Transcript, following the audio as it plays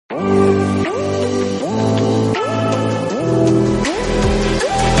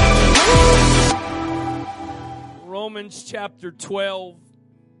Romans chapter 12.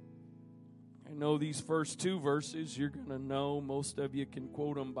 I know these first two verses you're going to know. Most of you can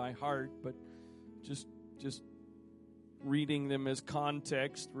quote them by heart, but just reading them as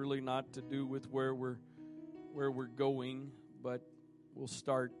context, really not to do with where we're going, but we'll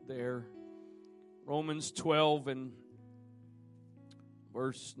start there. Romans 12 and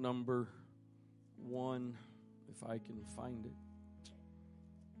verse number 1, if I can find it.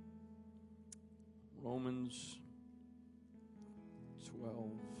 Romans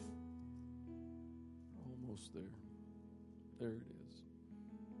 12. Almost there. There it is.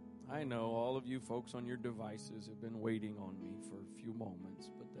 I know all of you folks on your devices have been waiting on me for a few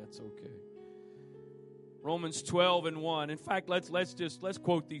moments, but that's okay. Romans 12 and 1. In fact, let's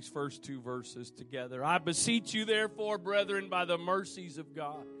quote these first two verses together. I beseech you, therefore, brethren, by the mercies of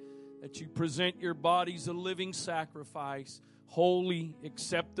God, that you present your bodies a living sacrifice, holy,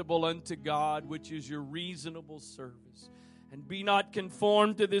 acceptable unto God, which is your reasonable service. And be not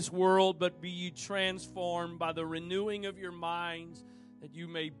conformed to this world, but be ye transformed by the renewing of your minds, that you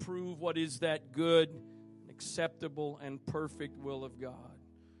may prove what is that good, acceptable, and perfect will of God.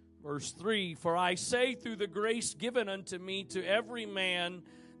 Verse 3, for I say through the grace given unto me to every man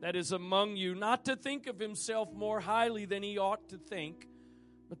that is among you, not to think of himself more highly than he ought to think,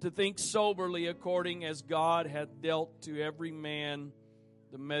 but to think soberly according as God hath dealt to every man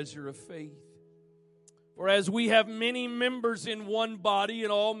the measure of faith. For as we have many members in one body,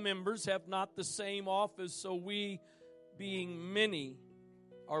 and all members have not the same office, so we, being many,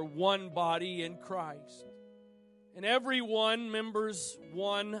 are one body in Christ. And every one members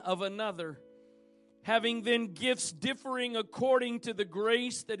one of another, having then gifts differing according to the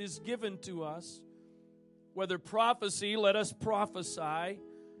grace that is given to us. Whether prophecy, let us prophesy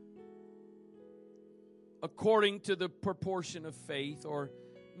according to the proportion of faith, or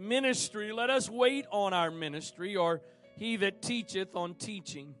ministry, let us wait on our ministry, or he that teacheth on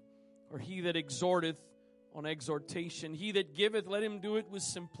teaching, or he that exhorteth on exhortation. He that giveth, let him do it with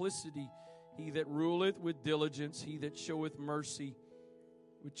simplicity. He that ruleth with diligence. He that showeth mercy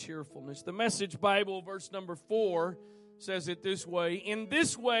with cheerfulness. The Message Bible, verse number 4, says it this way. In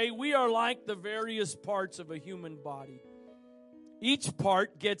this way, we are like the various parts of a human body. Each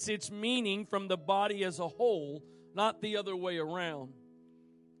part gets its meaning from the body as a whole, not the other way around.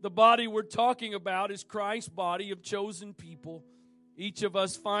 The body we're talking about is Christ's body of chosen people. Each of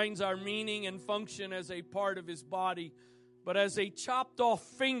us finds our meaning and function as a part of his body. But as a chopped off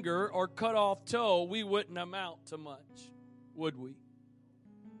finger or cut off toe, we wouldn't amount to much, would we?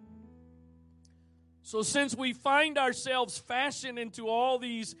 So since we find ourselves fashioned into all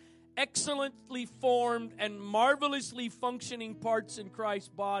these excellently formed and marvelously functioning parts in Christ's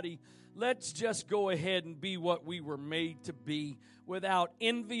body, let's just go ahead and be what we were made to be, without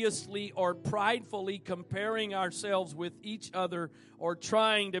enviously or pridefully comparing ourselves with each other or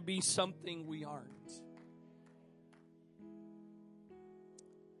trying to be something we aren't.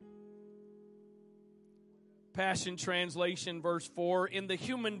 Passion Translation, verse 4, in the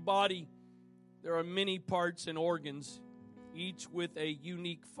human body there are many parts and organs, each with a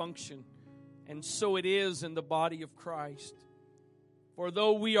unique function, and so it is in the body of Christ. For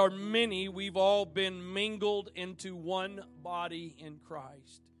though we are many, we've all been mingled into one body in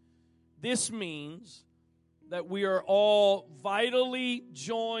Christ. This means that we are all vitally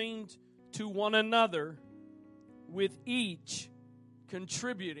joined to one another, with each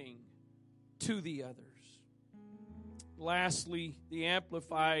contributing to the others. Lastly, the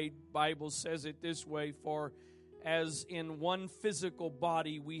Amplified Bible says it this way, for as in one physical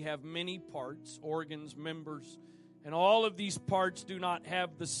body we have many parts, organs, members, and all of these parts do not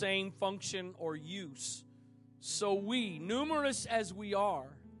have the same function or use. So we, numerous as we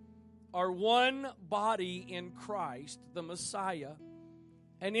are one body in Christ, the Messiah,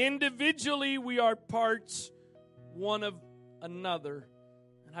 and individually we are parts one of another.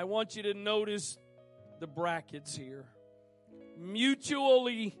 And I want you to notice the brackets here.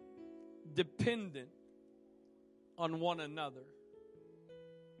 Mutually dependent on one another.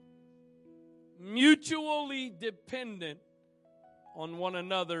 Mutually dependent on one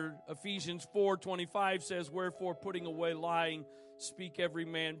another. Ephesians 4:25 says, wherefore putting away lying, speak every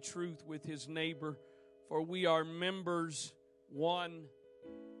man truth with his neighbor, for we are members one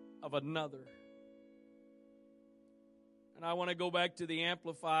of another. And I want to go back to the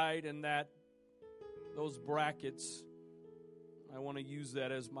Amplified and those brackets. I want to use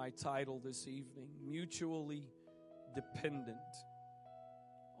that as my title this evening. Mutually dependent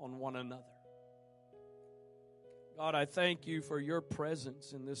on one another. God, I thank you for your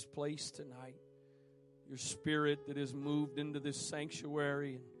presence in this place tonight. Your spirit that has moved into this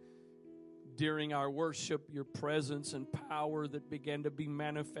sanctuary and during our worship, your presence and power that began to be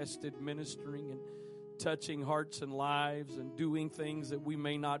manifested, ministering and touching hearts and lives and doing things that we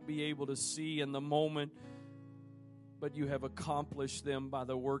may not be able to see in the moment, but you have accomplished them by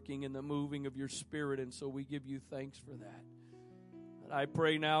the working and the moving of your Spirit, and so we give you thanks for that. And I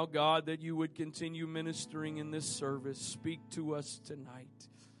pray now, God, that you would continue ministering in this service. Speak to us tonight.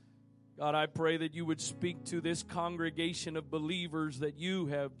 God, I pray that you would speak to this congregation of believers that you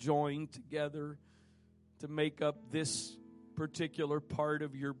have joined together to make up this particular part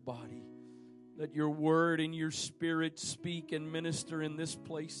of your body. Let your word and your Spirit speak and minister in this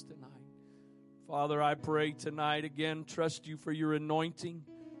place tonight. Father, I pray tonight again, trust you for your anointing.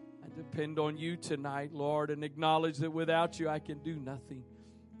 I depend on you tonight, Lord, and acknowledge that without you I can do nothing.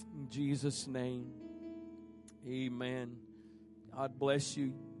 In Jesus' name, amen. God bless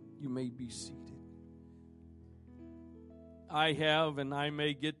you. You may be seated. I have, and I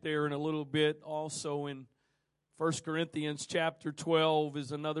may get there in a little bit, also in 1 Corinthians chapter 12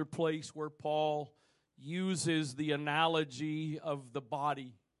 is another place where Paul uses the analogy of the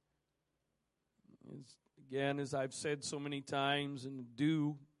body. Again, as I've said so many times and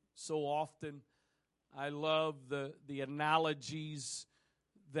do so often, I love the analogies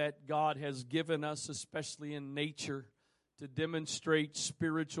that God has given us, especially in nature, to demonstrate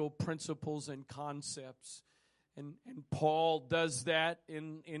spiritual principles and concepts. And Paul does that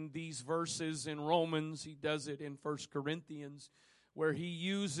in these verses in Romans. He does it in 1 Corinthians, where he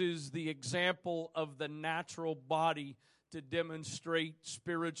uses the example of the natural body to demonstrate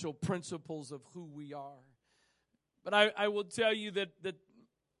spiritual principles of who we are. But I will tell you that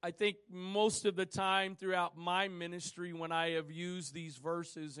I think most of the time throughout my ministry, when I have used these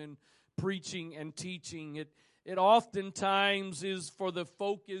verses in preaching and teaching, it oftentimes is for the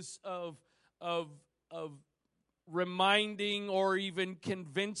focus of reminding or even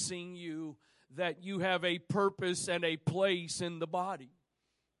convincing you that you have a purpose and a place in the body.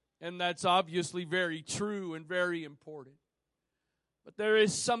 And that's obviously very true and very important. But there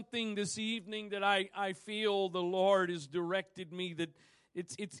is something this evening that I feel the Lord has directed me that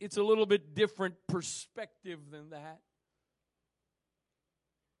it's a little bit different perspective than that.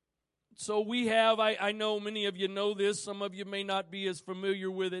 So we have, I know many of you know this, some of you may not be as familiar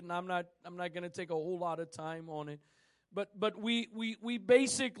with it, and I'm not going to take a whole lot of time on it. But we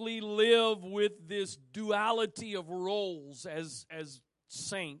basically live with this duality of roles as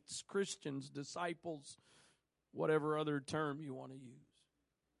saints, Christians, disciples, whatever other term you want to use.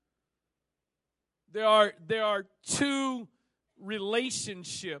 There are two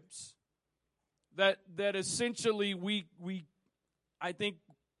relationships that essentially we I think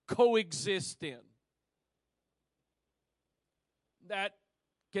coexist in. That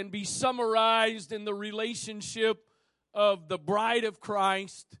can be summarized in the relationship of the bride of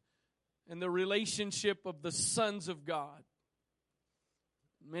Christ and the relationship of the sons of God.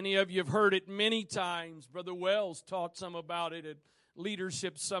 Many of you have heard it many times. Brother Wells taught some about it at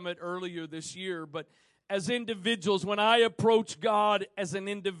Leadership Summit earlier this year. But as individuals, when I approach God as an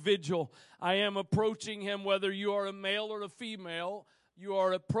individual, I am approaching Him, whether you are a male or a female, you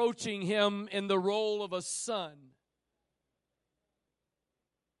are approaching Him in the role of a son.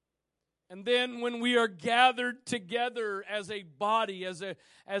 And then when we are gathered together as a body, as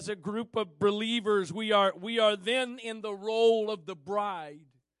a group of believers, we are then in the role of the bride.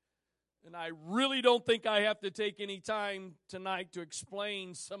 And I really don't think I have to take any time tonight to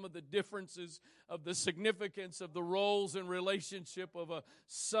explain some of the differences of the significance of the roles and relationship of a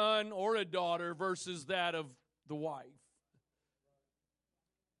son or a daughter versus that of the wife.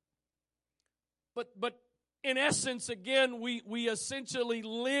 But in essence, again, we essentially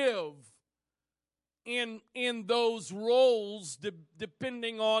live in those roles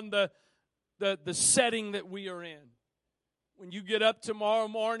depending on the setting that we are in. When you get up tomorrow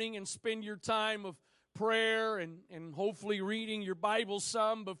morning and spend your time of prayer and hopefully reading your Bible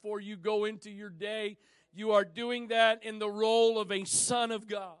some before you go into your day, you are doing that in the role of a son of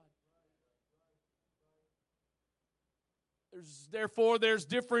God.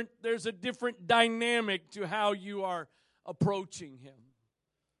 There's a different dynamic to how you are approaching Him.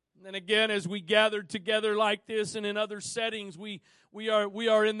 And then again, as we gather together like this and in other settings, we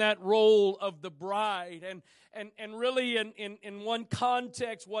are in that role of the bride. And really in one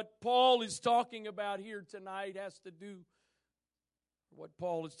context, what Paul is talking about here tonight has to do, what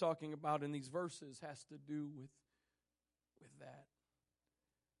Paul is talking about in these verses has to do with that.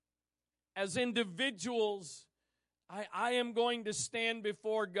 As individuals, I am going to stand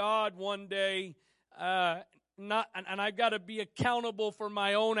before God one day, and I've got to be accountable for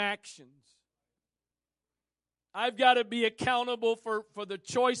my own actions. I've got to be accountable for the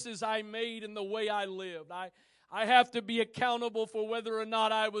choices I made and the way I lived. I have to be accountable for whether or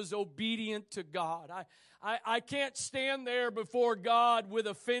not I was obedient to God. I can't stand there before God with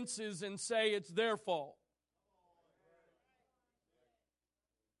offenses and say it's their fault.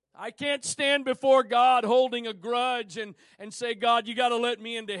 I can't stand before God holding a grudge and say, God, you got to let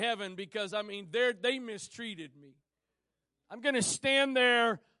me into heaven because, they mistreated me. I'm going to stand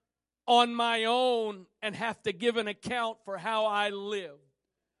there on my own and have to give an account for how I live.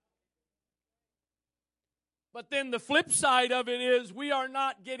 But then the flip side of it is we are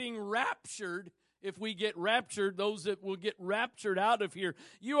not getting raptured. If we get raptured, those that will get raptured out of here,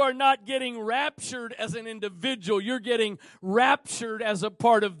 you are not getting raptured as an individual. You're getting raptured as a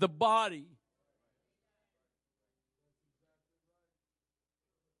part of the body.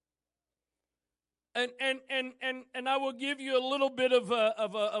 And I will give you a little bit of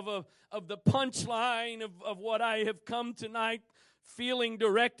the punchline of what I have come tonight, feeling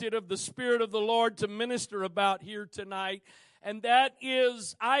directed of the Spirit of the Lord to minister about here tonight. And that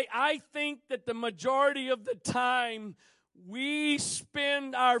is, I think that the majority of the time we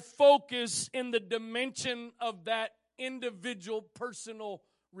spend our focus in the dimension of that individual personal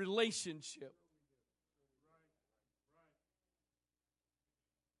relationship.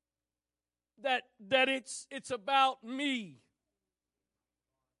 That it's about me.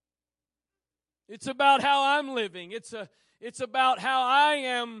 It's about how I'm living. It's about how I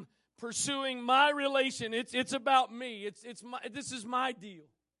am pursuing my relation. It's about me. This is my deal.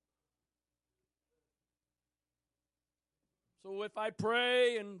 So if I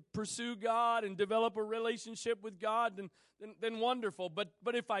pray and pursue God and develop a relationship with God, then wonderful. But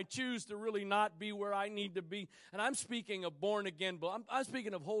if I choose to really not be where I need to be, and I'm speaking of born again, but I'm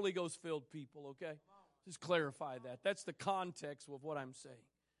speaking of Holy Ghost filled people, okay? Just clarify that. That's the context of what I'm saying.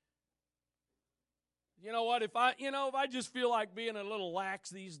 You know what? If I just feel like being a little lax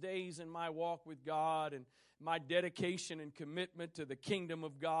these days in my walk with God and my dedication and commitment to the kingdom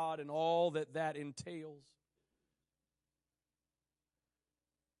of God and all that entails.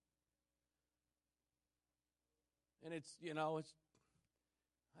 And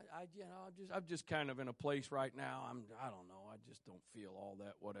I'm just kind of in a place right now. I don't know. I just don't feel all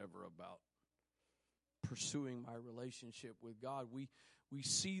that whatever about pursuing my relationship with God. We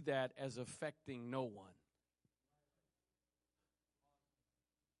see that as affecting no one.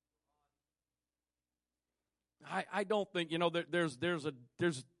 I don't think,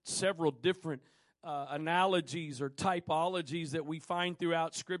 there's several different analogies or typologies that we find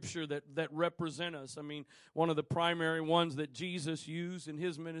throughout Scripture that represent us. One of the primary ones that Jesus used in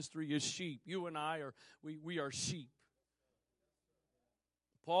his ministry is sheep. You and I we are sheep.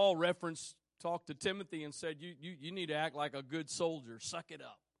 Paul talked to Timothy and said, you need to act like a good soldier. Suck it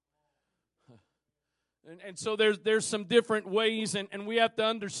up. And so there's some different ways, and we have to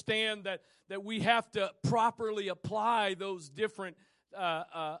understand that we have to properly apply those different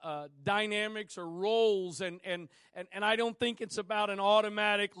dynamics or roles, and I don't think it's about an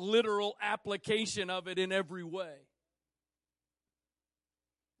automatic, literal application of it in every way.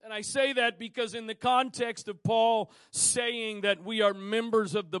 And I say that because in the context of Paul saying that we are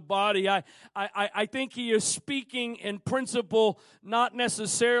members of the body, I think he is speaking in principle, not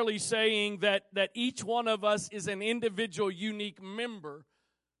necessarily saying that each one of us is an individual, unique member,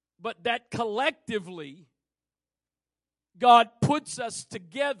 but that collectively God puts us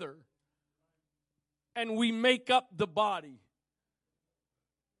together and we make up the body.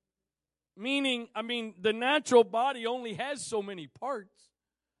 Meaning, the natural body only has so many parts.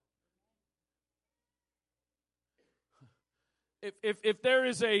 If there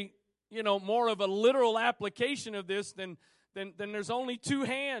is a, more of a literal application of this, then there's only two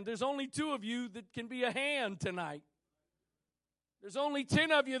hands. There's only two of you that can be a hand tonight. There's only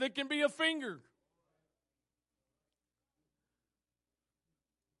 10 of you that can be a finger.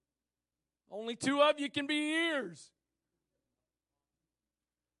 Only 2 of you can be ears.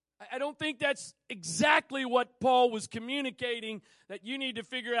 I don't think that's exactly what Paul was communicating, that you need to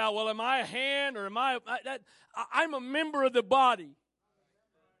figure out, well, am I a hand or am I'm a member of the body.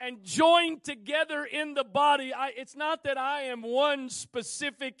 And joined together in the body, it's not that I am one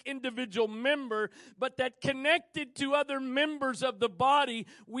specific individual member, but that connected to other members of the body,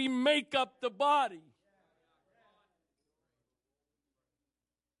 we make up the body.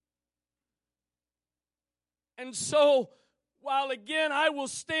 And so, while again I will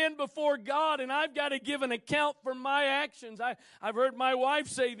stand before God and I've got to give an account for my actions. I've heard my wife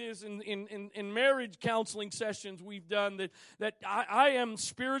say this in marriage counseling sessions we've done, that I am,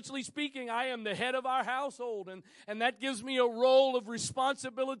 spiritually speaking, I am the head of our household, and that gives me a role of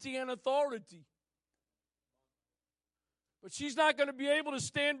responsibility and authority. But she's not going to be able to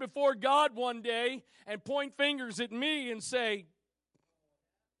stand before God one day and point fingers at me and say,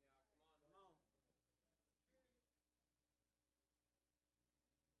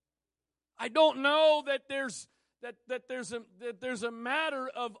 I don't know that there's a matter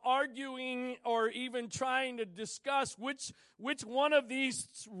of arguing or even trying to discuss which one of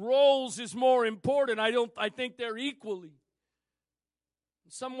these roles is more important. I think they're equally.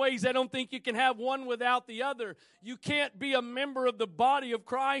 In some ways, I don't think you can have one without the other. You can't be a member of the body of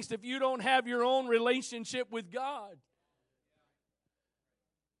Christ if you don't have your own relationship with God.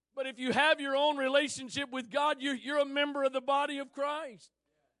 But if you have your own relationship with God, you're a member of the body of Christ.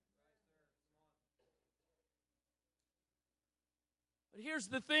 But here's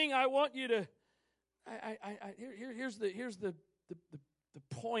the thing I want you to, here's the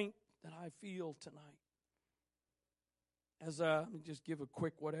point that I feel tonight. Let me just give a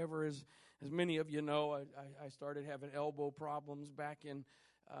quick whatever. As many of you know, I started having elbow problems back in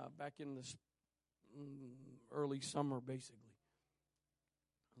the early summer, basically.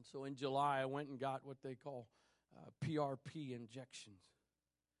 And so in July, I went and got what they call PRP injections.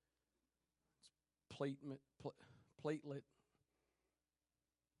 It's platelet-rich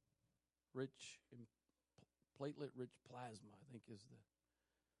plasma, I think is the.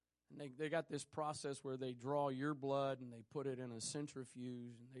 And they got this process where they draw your blood and they put it in a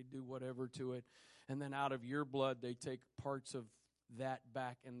centrifuge and they do whatever to it. And then out of your blood, they take parts of that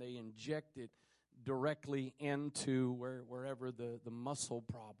back and they inject it directly into wherever the muscle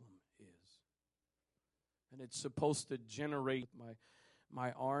problem is. And it's supposed to generate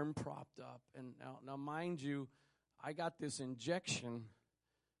my arm propped up. And now mind you, I got this injection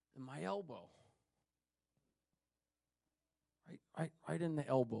in my elbow. Right in the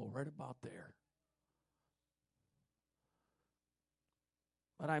elbow, right about there.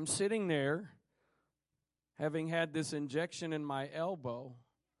 But I'm sitting there, having had this injection in my elbow,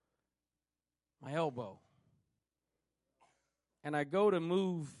 and I go to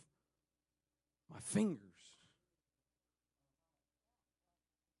move my fingers.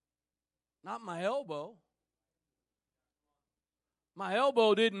 Not my elbow. My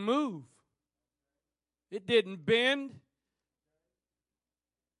elbow didn't move. It didn't bend.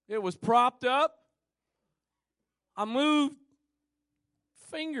 It was propped up. I moved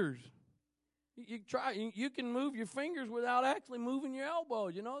fingers. You can move your fingers without actually moving your elbow.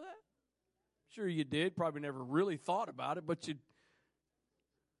 You know that? Sure you did. Probably never really thought about it, but to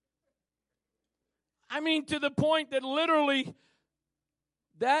the point that literally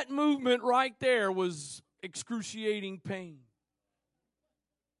that movement right there was excruciating pain.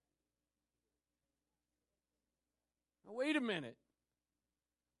 Now, wait a minute.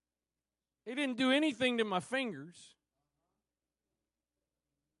 They didn't do anything to my fingers.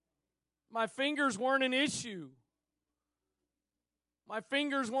 My fingers weren't an issue. My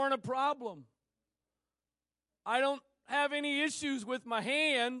fingers weren't a problem. I don't have any issues with my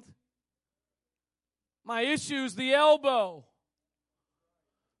hand. My issue is the elbow.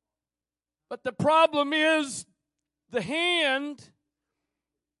 But the problem is the hand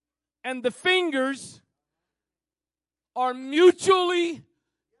and the fingers are mutually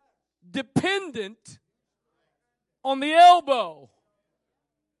dependent on the elbow.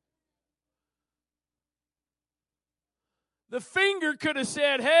 The finger could have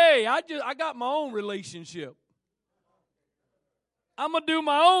said, hey, I got my own relationship. I'm going to do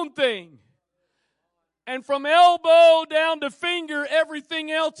my own thing. And from elbow down to finger,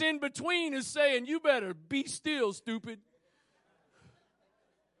 everything else in between is saying, you better be still, stupid.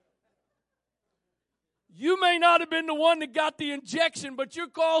 You may not have been the one that got the injection, but you're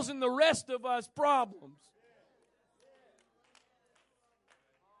causing the rest of us problems.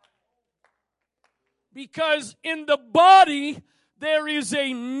 Because in the body, there is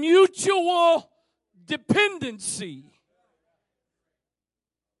a mutual dependency.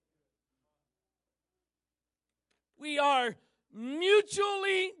 We are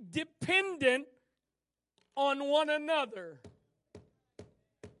mutually dependent on one another.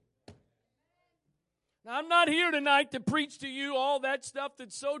 Now, I'm not here tonight to preach to you all that stuff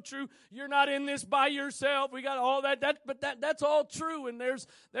that's so true. You're not in this by yourself. We got all that. But that's all true, and there's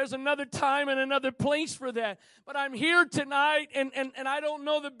another time and another place for that. But I'm here tonight, and I don't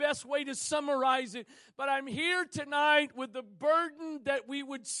know the best way to summarize it, but I'm here tonight with the burden that we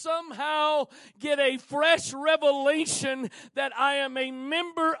would somehow get a fresh revelation that I am a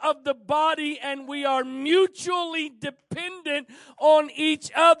member of the body and we are mutually dependent on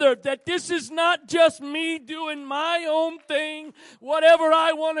each other. That this is not just me doing my own thing, whatever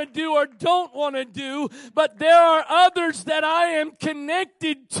I want to do or don't want to do, but there are others that I am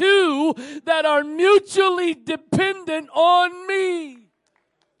connected to that are mutually dependent on me.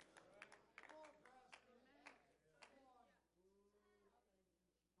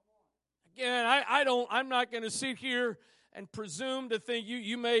 Again, I'm not going to sit here and presume to think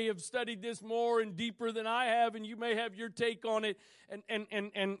you may have studied this more and deeper than I have, and you may have your take on it.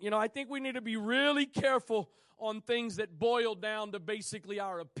 And I think we need to be really careful on things that boil down to basically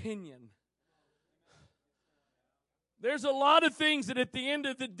our opinion. There's a lot of things that at the end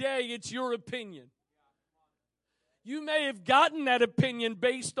of the day, it's your opinion. You may have gotten that opinion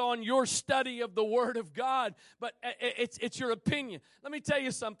based on your study of the Word of God, but it's your opinion. Let me tell you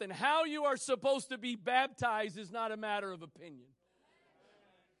something. How you are supposed to be baptized is not a matter of opinion.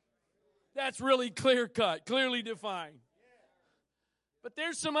 That's really clear-cut, clearly defined. But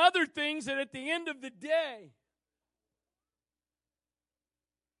there's some other things that at the end of the day,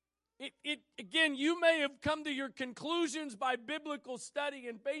 again, you may have come to your conclusions by biblical study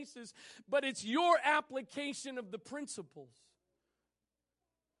and basis, but it's your application of the principles.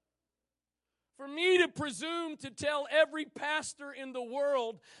 For me to presume to tell every pastor in the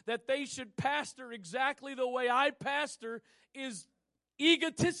world that they should pastor exactly the way I pastor is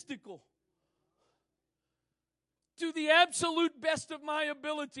egotistical. To the absolute best of my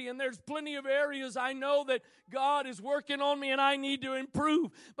ability, and there's plenty of areas I know that God is working on me and I need to improve,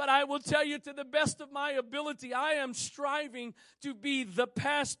 but I will tell you, to the best of my ability, I am striving to be the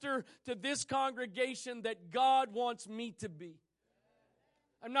pastor to this congregation that God wants me to be.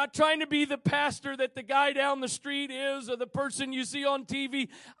 I'm not trying to be the pastor that the guy down the street is or the person you see on TV.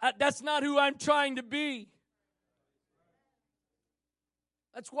 That's not who I'm trying to be.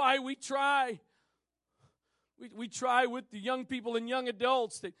 That's why we try with the young people and young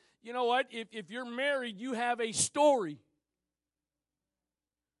adults that, you know what, if you're married, you have a story.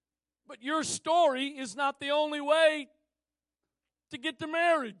 But your story is not the only way to get to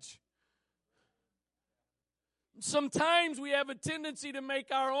marriage. Sometimes we have a tendency to make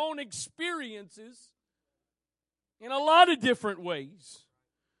our own experiences in a lot of different ways.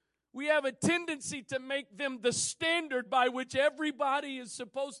 We have a tendency to make them the standard by which everybody is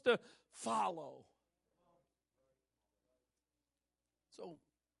supposed to follow. So,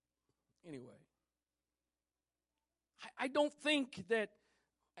 anyway, I don't think that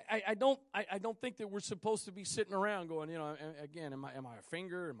we're supposed to be sitting around going, again, am I a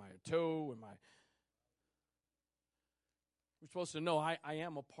finger? Am I a toe? We're supposed to know I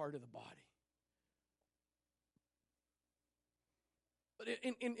am a part of the body. But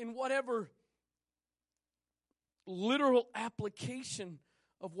in whatever literal application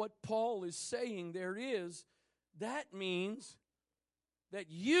of what Paul is saying there is, that means that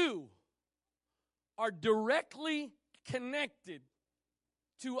you are directly connected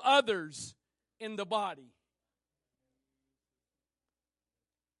to others in the body.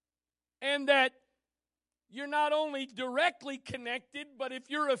 And that you're not only directly connected, but if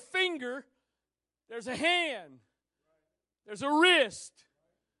you're a finger, there's a hand, there's a wrist,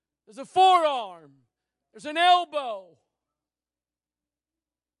 there's a forearm, there's an elbow.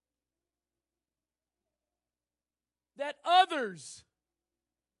 That others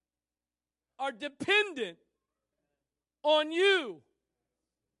are dependent on you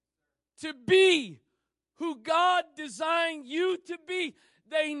to be who God designed you to be.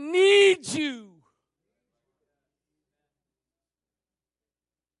 They need you.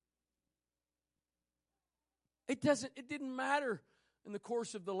 It didn't matter in the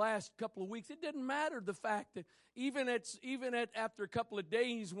course of the last couple of weeks. It didn't matter the fact that even after a couple of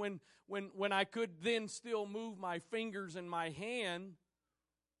days when I could then still move my fingers and my hand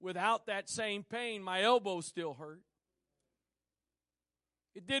without that same pain, my elbow still hurt.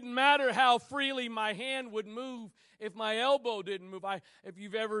 It didn't matter how freely my hand would move if my elbow didn't move.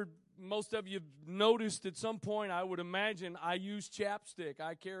 Most of you have noticed at some point, I would imagine, I use chapstick.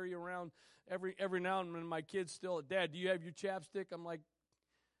 I carry around every now and then. My kids still, Dad, do you have your chapstick? I'm like,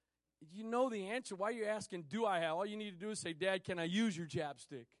 you know the answer. Why are you asking, do I have? All you need to do is say, Dad, can I use your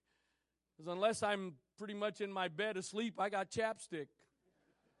chapstick? Because unless I'm pretty much in my bed asleep, I got chapstick.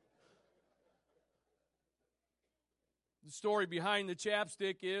 The story behind the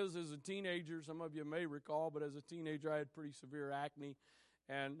chapstick is, as a teenager, some of you may recall, but as a teenager I had pretty severe acne.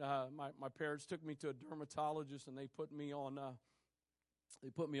 And my parents took me to a dermatologist, and they put me on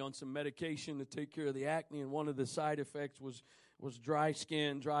some medication to take care of the acne. And one of the side effects was dry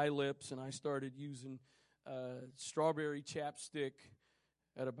skin, dry lips, and I started using strawberry chapstick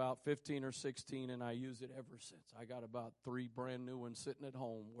at about 15 or 16, and I use it ever since. I got about 3 brand new ones sitting at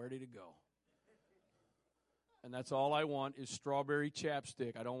home, ready to go. And that's all I want is strawberry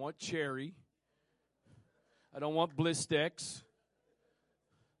chapstick. I don't want cherry. I don't want Blistex.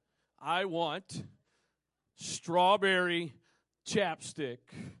 I want strawberry chapstick.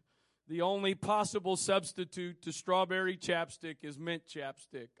 The only possible substitute to strawberry chapstick is mint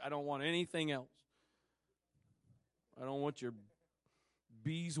chapstick. I don't want anything else. I don't want your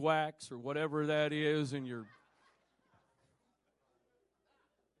beeswax or whatever that is in your...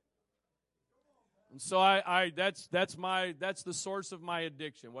 And so that's the source of my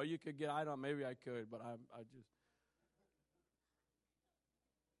addiction. Well, you could get, maybe I could, but I just...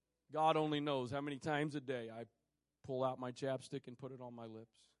 God only knows how many times a day I pull out my chapstick and put it on my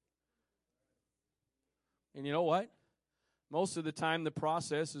lips. And you know what? Most of the time the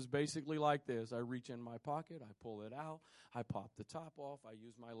process is basically like this. I reach in my pocket, I pull it out, I pop the top off, I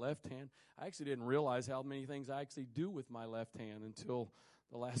use my left hand. I actually didn't realize how many things I actually do with my left hand until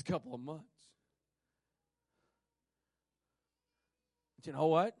the last couple of months. But you know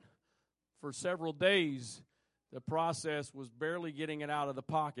what? For several days, the process was barely getting it out of the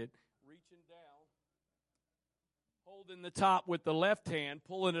pocket, reaching down, holding the top with the left hand,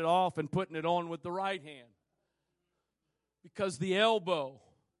 pulling it off and putting it on with the right hand. Because the elbow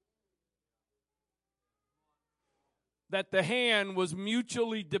that the hand was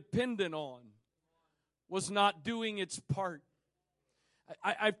mutually dependent on was not doing its part.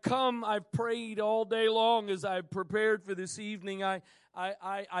 I've prayed all day long as I've prepared for this evening. I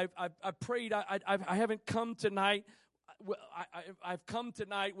prayed. I haven't come tonight. I've come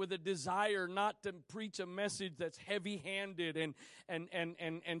tonight with a desire not to preach a message that's heavy-handed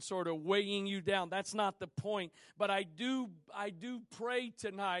and sort of weighing you down. That's not the point. But I do pray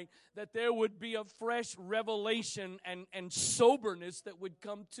tonight that there would be a fresh revelation and soberness that would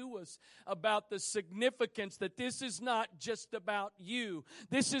come to us about the significance that this is not just about you.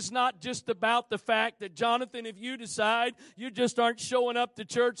 This is not just about the fact that, Jonathan, if you decide you just aren't showing up to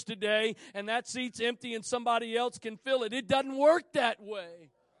church today and that seat's empty and somebody else can fill it. It doesn't work that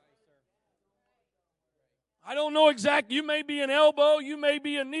way. I don't know exactly. You may be an elbow, you may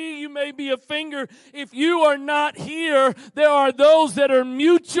be a knee, you may be a finger. If you are not here, there are those that are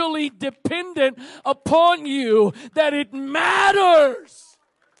mutually dependent upon you, that it matters.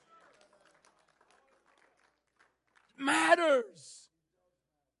 It matters.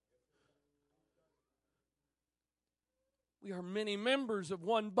 We are many members of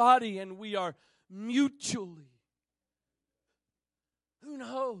one body, and we are mutually. Who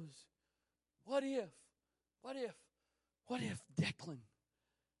knows? What if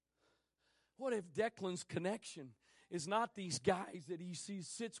Declan's connection is not these guys that he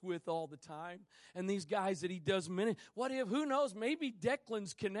sits with all the time and these guys that he does minute? What if, who knows, maybe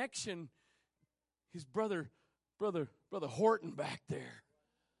Declan's connection is brother Horton back there.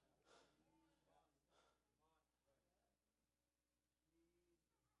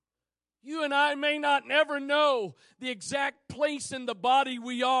 You and I may not never know the exact place in the body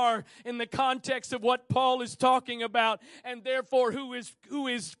we are in the context of what Paul is talking about, and therefore who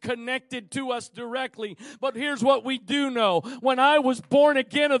is connected to us directly. But here's what we do know. When I was born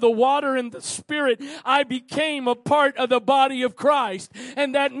again of the water and the Spirit, I became a part of the body of Christ.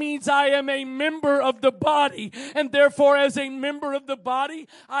 And that means I am a member of the body. And therefore, as a member of the body,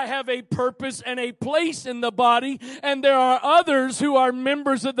 I have a purpose and a place in the body. And there are others who are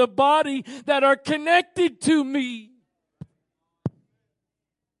members of the body that are connected to me.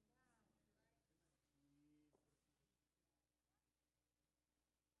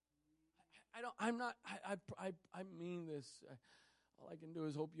 I mean this. All I can do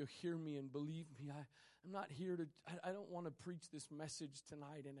is hope you'll hear me and believe me. I'm not here to, I don't want to preach this message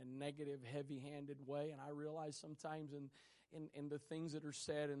tonight in a negative, heavy-handed way. And I realize sometimes in the things that are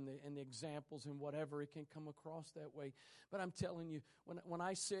said and the examples and whatever, it can come across that way. But I'm telling you, when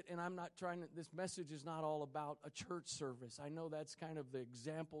I sit and I'm not trying to, this message is not all about a church service. I know that's kind of the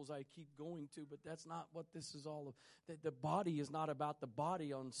examples I keep going to, but that's not what this is all about. The body is not about the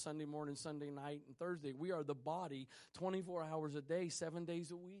body on Sunday morning, Sunday night, and Thursday. We are the body 24 hours a day, 7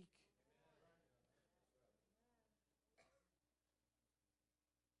 days a week.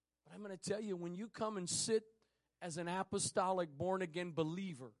 But I'm going to tell you, when you come and sit as an apostolic born-again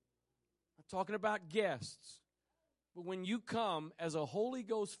believer, I'm talking about guests, but when you come as a Holy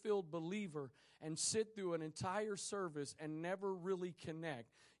Ghost-filled believer and sit through an entire service and never really connect,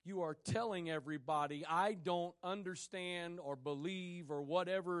 you are telling everybody, I don't understand or believe or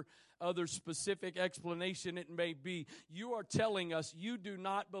whatever other specific explanation it may be. You are telling us you do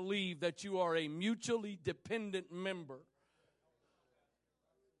not believe that you are a mutually dependent member.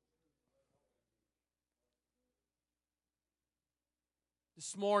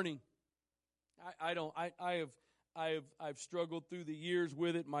 This morning, I've struggled through the years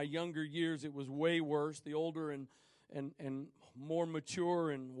with it. My younger years, it was way worse. The older and more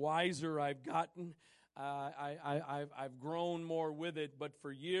mature and wiser I've gotten, I've grown more with it. But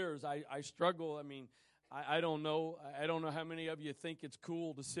for years, I struggle. I mean, I don't know how many of you think it's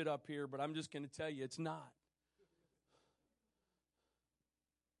cool to sit up here, but I'm just going to tell you, it's not.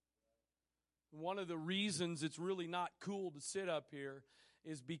 One of the reasons it's really not cool to sit up here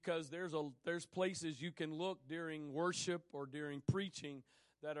is because there's places you can look during worship or during preaching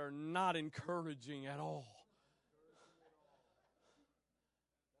that are not encouraging at all.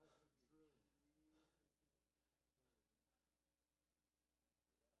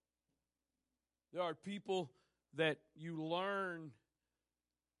 There are people that you learn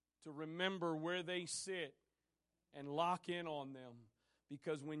to remember where they sit and lock in on them.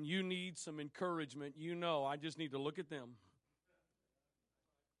 Because when you need some encouragement, you know, I just need to look at them.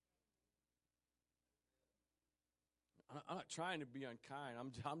 I'm not trying to be unkind.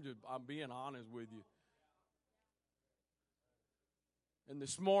 I'm being honest with you. And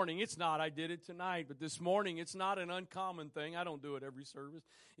this morning, it's not, I did it tonight, but this morning, it's not an uncommon thing. I don't do it every service.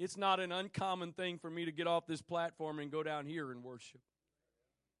 It's not an uncommon thing for me to get off this platform and go down here and worship.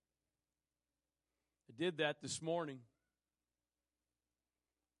 I did that this morning.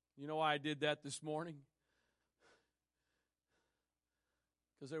 You know why I did that this morning?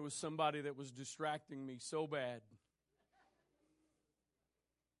 Because there was somebody that was distracting me so bad.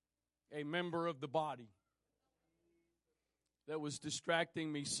 A member of the body that was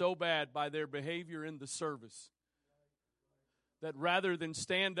distracting me so bad by their behavior in the service that rather than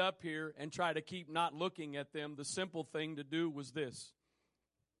stand up here and try to keep not looking at them, the simple thing to do was this.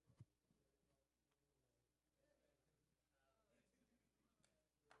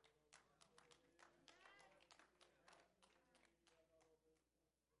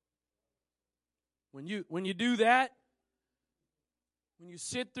 When you do that, when you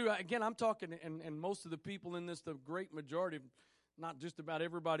sit through, again, I'm talking, and most of the people in this, the great majority, not just about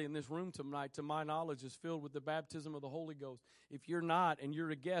everybody in this room tonight, to my knowledge, is filled with the baptism of the Holy Ghost. If you're not and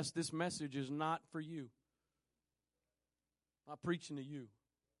you're a guest, this message is not for you. I'm preaching to you.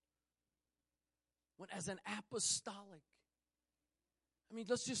 When as an apostolic, I mean,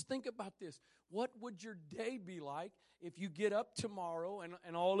 let's just think about this. What would your day be like if you get up tomorrow,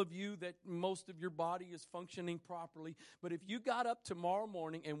 and all of you that most of your body is functioning properly, but if you got up tomorrow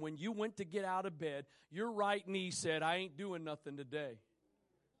morning and when you went to get out of bed, your right knee said, I ain't doing nothing today.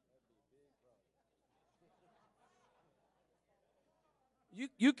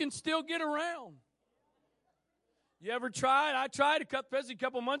 You can still get around. You ever tried? I tried especially a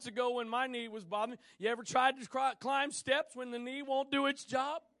couple months ago when my knee was bothering me. You ever tried to climb steps when the knee won't do its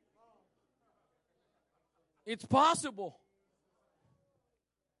job? It's possible.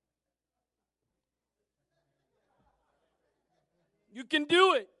 You can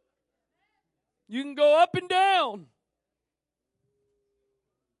do it. You can go up and down.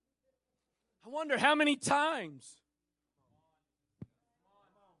 I wonder how many times.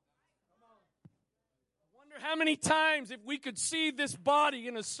 How many times if we could see this body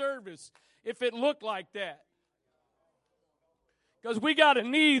in a service, if it looked like that. Because we got a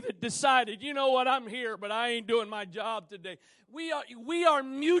knee that decided, you know what, I'm here, but I ain't doing my job today. We are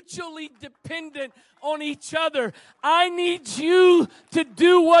mutually dependent on each other. I need you to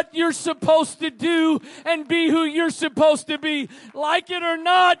do what you're supposed to do and be who you're supposed to be. Like it or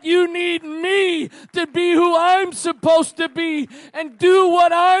not, you need me to be who I'm supposed to be and do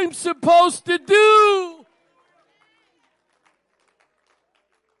what I'm supposed to do.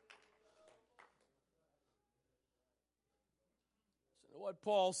 What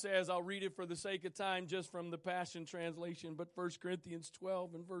Paul says, I'll read it for the sake of time just from the Passion Translation, but 1 Corinthians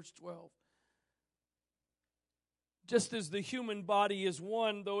 12 and verse 12. Just as the human body is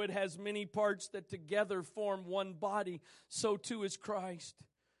one, though it has many parts that together form one body, so too is Christ.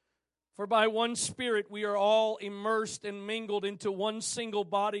 For by one Spirit we are all immersed and mingled into one single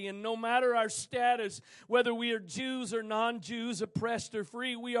body, and no matter our status, whether we are Jews or non-Jews, oppressed or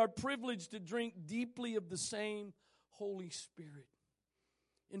free, we are privileged to drink deeply of the same Holy Spirit.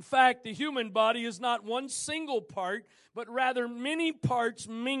 In fact, the human body is not one single part, but rather many parts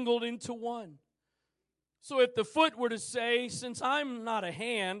mingled into one. So if the foot were to say, since I'm not a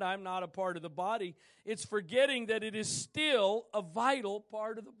hand, I'm not a part of the body, it's forgetting that it is still a vital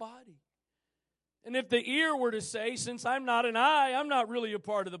part of the body. And if the ear were to say, since I'm not an eye, I'm not really a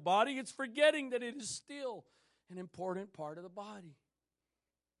part of the body, it's forgetting that it is still an important part of the body.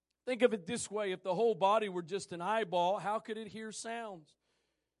 Think of it this way, if the whole body were just an eyeball, how could it hear sounds?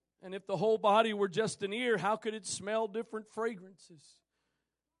 And if the whole body were just an ear, how could it smell different fragrances?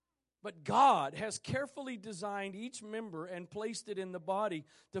 But God has carefully designed each member and placed it in the body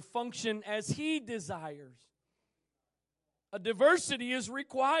to function as He desires. A diversity is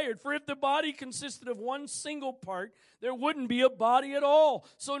required, for if the body consisted of one single part, there wouldn't be a body at all.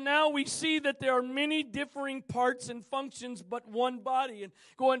 So now we see that there are many differing parts and functions, but one body. And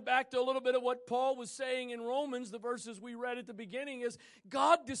going back to a little bit of what Paul was saying in Romans, the verses we read at the beginning, is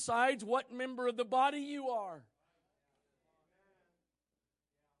God decides what member of the body you are.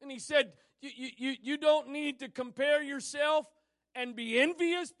 And he said, you don't need to compare yourself and be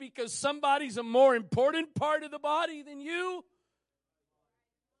envious because somebody's a more important part of the body than you.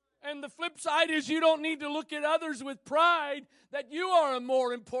 And the flip side is you don't need to look at others with pride that you are a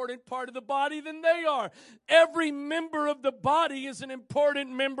more important part of the body than they are. Every member of the body is an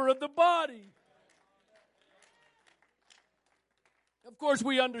important member of the body. Of course,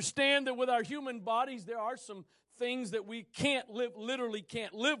 we understand that with our human bodies, there are some things that we literally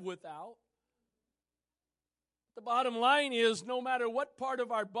can't live without. The bottom line is, no matter what part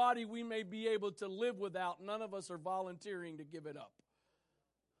of our body we may be able to live without, none of us are volunteering to give it up.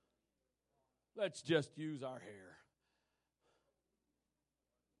 Let's just use our hair.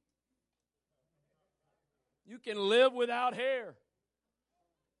 You can live without hair.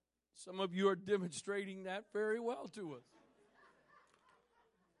 Some of you are demonstrating that very well to us.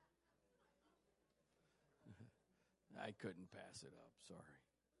 I couldn't pass it up, sorry.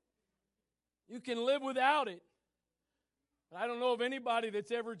 You can live without it. I don't know of anybody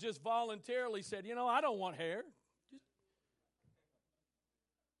that's ever just voluntarily said, I don't want hair.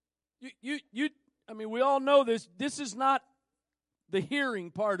 We all know this. This is not the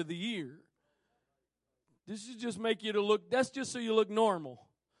hearing part of the ear. This is just make you to look, that's just so you look normal.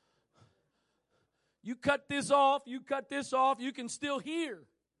 You cut this off, you can still hear.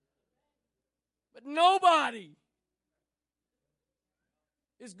 But nobody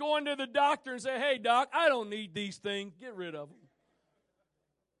is going to the doctor and say, hey, doc, I don't need these things. Get rid of them.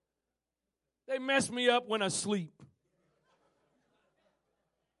 They mess me up when I sleep.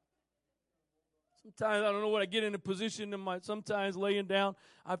 Sometimes, I don't know what I get in a position sometimes laying down,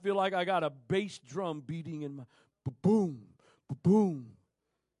 I feel like I got a bass drum beating in my boom, boom.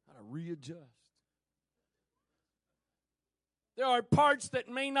 Got to readjust. There are parts that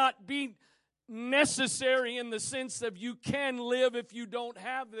may not be necessary in the sense of you can live if you don't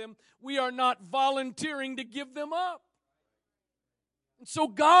have them. We are not volunteering to give them up. And so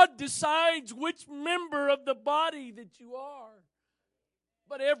God decides which member of the body that you are.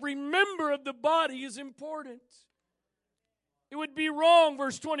 But every member of the body is important. It would be wrong,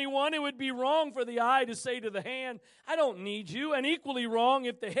 verse 21, it would be wrong for the eye to say to the hand, I don't need you. And equally wrong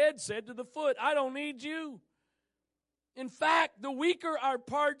if the head said to the foot, I don't need you. In fact, the weaker our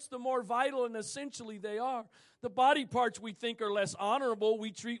parts, the more vital and essentially they are. The body parts we think are less honorable,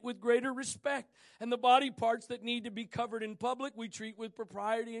 we treat with greater respect. And the body parts that need to be covered in public, we treat with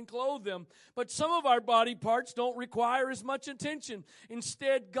propriety and clothe them. But some of our body parts don't require as much attention.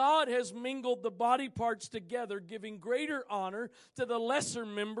 Instead, God has mingled the body parts together, giving greater honor to the lesser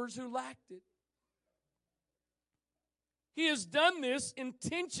members who lacked it. He has done this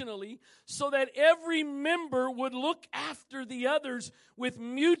intentionally so that every member would look after the others with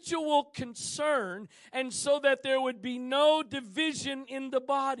mutual concern and so that there would be no division in the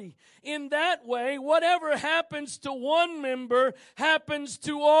body. In that way, whatever happens to one member happens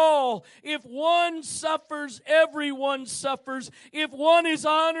to all. If one suffers, everyone suffers. If one is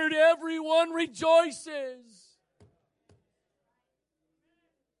honored, everyone rejoices.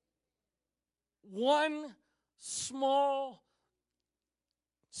 One small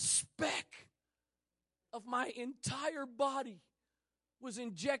speck of my entire body was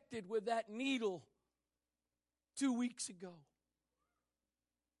injected with that needle 2 weeks ago.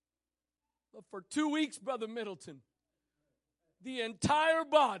 But for 2 weeks, Brother Middleton, the entire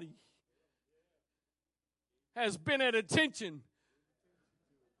body has been at attention.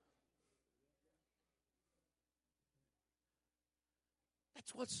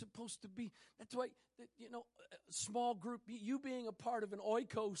 That's what's supposed to be. That's why, a small group, you being a part of an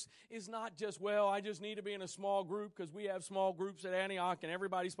oikos is not just, I just need to be in a small group because we have small groups at Antioch and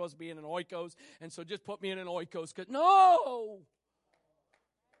everybody's supposed to be in an oikos, and so just put me in an oikos. No!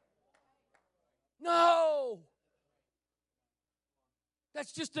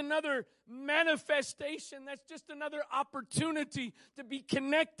 That's just another manifestation. That's just another opportunity to be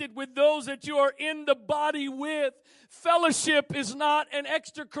connected with those that you are in the body with. Fellowship is not an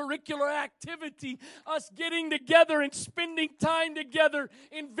extracurricular activity. Us getting together and spending time together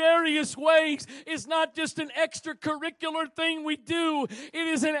in various ways is not just an extracurricular thing we do. It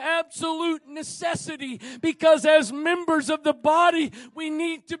is an absolute necessity, because as members of the body, we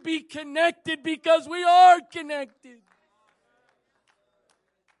need to be connected because we are connected.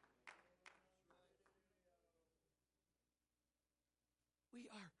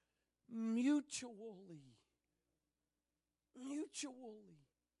 Mutually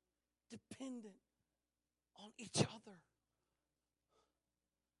dependent on each other.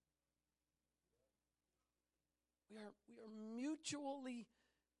 We are mutually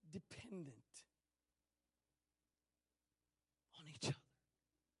dependent on each other.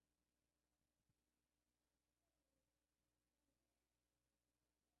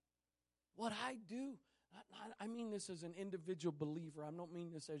 What I do, I mean this as an individual believer. I don't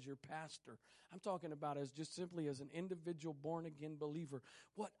mean this as your pastor. I'm talking about as just simply as an individual born-again believer.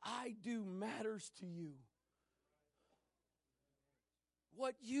 What I do matters to you.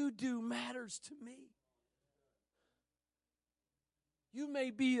 What you do matters to me. You may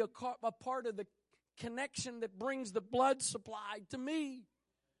be a part of the connection that brings the blood supply to me.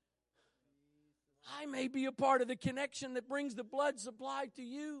 I may be a part of the connection that brings the blood supply to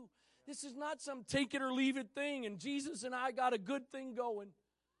you. This is not some take it or leave it thing, and Jesus and I got a good thing going.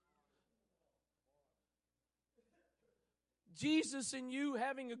 Jesus and you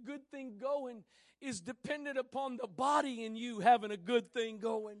having a good thing going is dependent upon the body and you having a good thing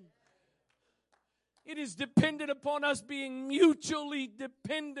going. It is dependent upon us being mutually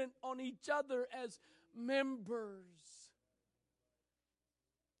dependent on each other as members.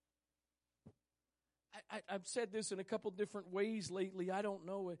 I've said this in a couple different ways lately. I don't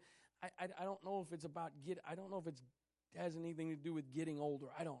know. I don't know if it's about I don't know if it has anything to do with getting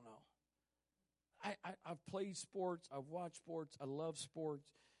older. I don't know. I've played sports. I've watched sports. I love sports.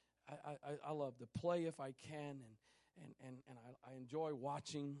 I love to play if I can, and I enjoy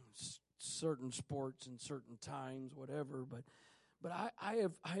watching certain sports and certain times, whatever. But I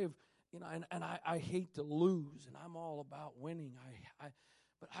have you know, and I hate to lose, and I'm all about winning.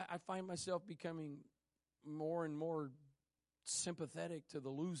 But I find myself becoming more and more sympathetic to the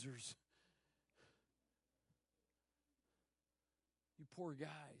losers. You poor guys,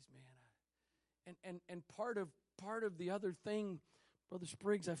 man. And part of the other thing, Brother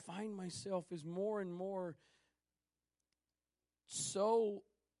Spriggs, I find myself is more and more so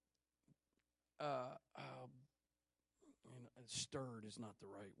stirred is not the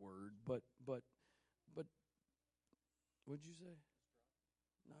right word, but what'd you say?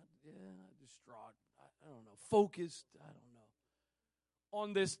 Not distraught. I don't know. Focused. I don't know.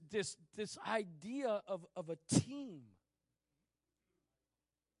 On this idea of a team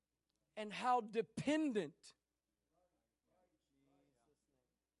and how dependent.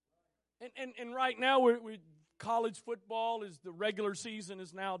 And right now we college football is the regular season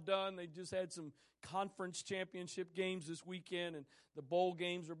is now done. They just had some conference championship games this weekend, and the bowl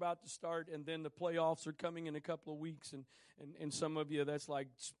games are about to start, and then the playoffs are coming in a couple of weeks. And some of you, that's like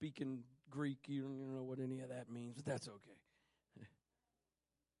speaking Greek. You don't know what any of that means, but that's okay.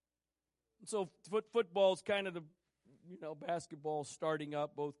 So football's kind of the, basketball starting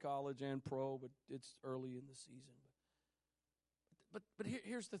up, both college and pro, but it's early in the season. But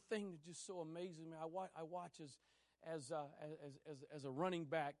here's the thing that just so amazes me. I watch as a running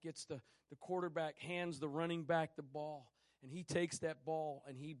back gets the quarterback hands the running back the ball, and he takes that ball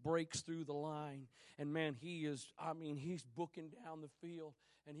and he breaks through the line, and man, he's booking down the field,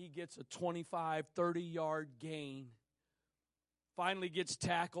 and he gets a 25, 30-yard gain. Finally gets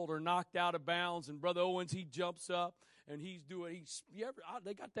tackled or knocked out of bounds, and Brother Owens, he jumps up and they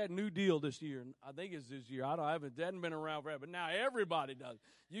got that new deal this year. I think it's this year. It hasn't been around forever, but now everybody does.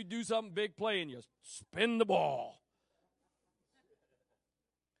 You do something big play and you spin the ball.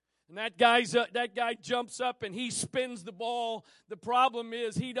 And that guy jumps up and he spins the ball. The problem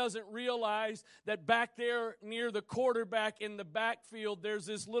is he doesn't realize that back there near the quarterback in the backfield, there's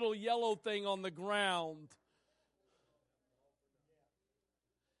this little yellow thing on the ground.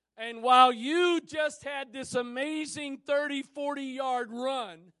 And while you just had this amazing 30, 40-yard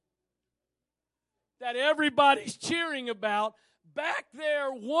run that everybody's cheering about, back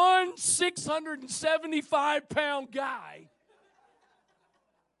there, one 675-pound guy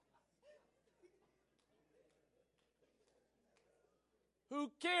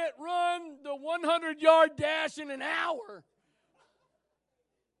who can't run the 100-yard dash in an hour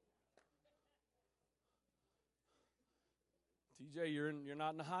TJ, you're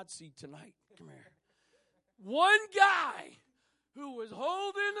not in the hot seat tonight. Come here. One guy who was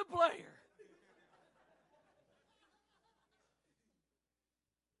holding the player.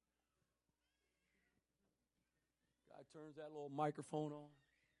 Guy turns that little microphone on.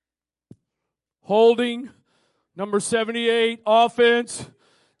 Holding, number 78, offense,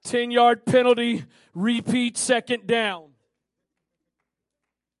 10-yard penalty, repeat, second down.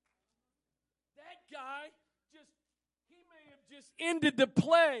 That guy, he may have just ended the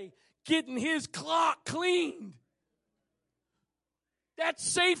play getting his clock cleaned. That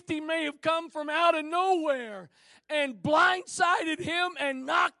safety may have come from out of nowhere and blindsided him and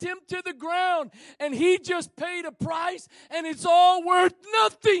knocked him to the ground. And he just paid a price, and it's all worth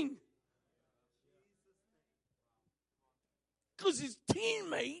nothing. Because his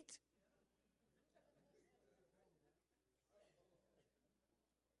teammate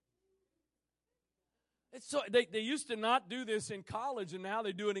so they used to not do this in college, and now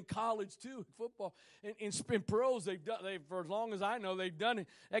they do it in college too, in football. In pros, they've for as long as I know, they've done it.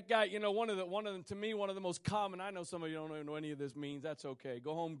 That guy, one of them, to me, one of the most common. I know some of you don't even know any of this means. That's okay.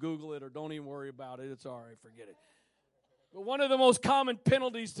 Go home, Google it, or don't even worry about it. It's all right. Forget it. But one of the most common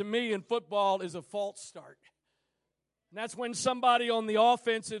penalties to me in football is a false start. And that's when somebody on the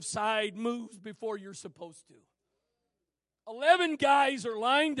offensive side moves before you're supposed to. 11 guys are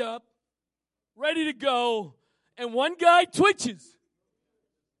lined up, ready to go, and one guy twitches.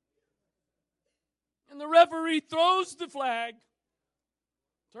 And the referee throws the flag,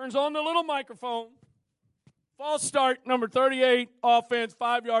 turns on the little microphone. False start, number 38, offense,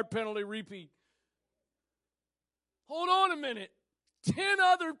 5-yard penalty, repeat. Hold on a minute. 10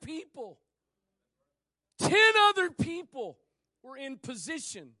 other people were in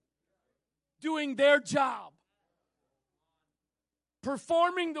position doing their job,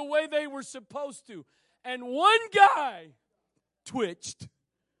 performing the way they were supposed to. And one guy twitched,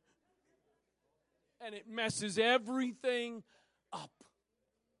 and it messes everything up.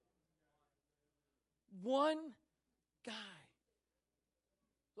 One guy.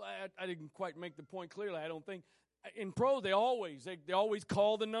 I didn't quite make the point clearly, I don't think. In pros, they always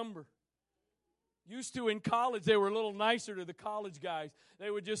call the number. Used to in college, they were a little nicer to the college guys. They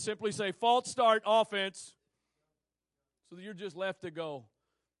would just simply say, false start, offense. So you're just left to go,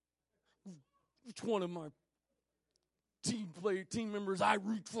 which one of my team members I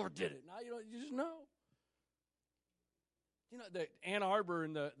root for did it? Now you just know. The Ann Arbor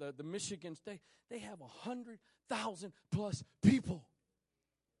and the Michigan State, they have 100,000 plus people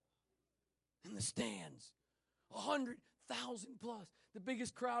in the stands. 100,000 plus. The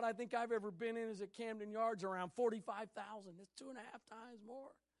biggest crowd I think I've ever been in is at Camden Yards, around 45,000. That's 2.5 times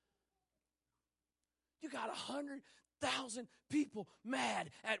more. You got 100,000 people mad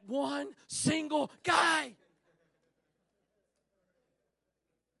at one single guy.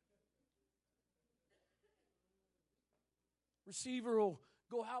 Receiver will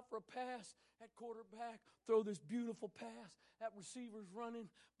go out for a pass at quarterback, throw this beautiful pass. That receiver's running,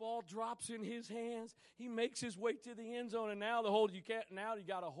 ball drops in his hands. He makes his way to the end zone, and now you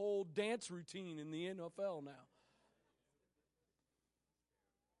got a whole dance routine in the NFL now.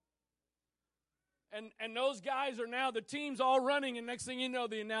 And those guys are now, the team's all running, and next thing you know,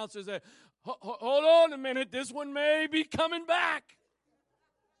 the announcer says, hold on a minute, this one may be coming back.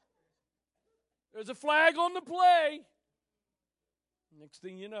 There's a flag on the play. Next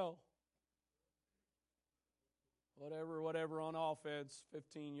thing you know, whatever on offense,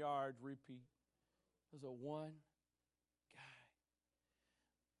 15 yards, repeat. There's a one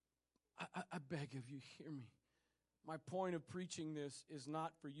guy. I beg of you, hear me. My point of preaching this is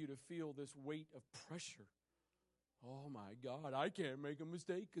not for you to feel this weight of pressure. Oh, my God, I can't make a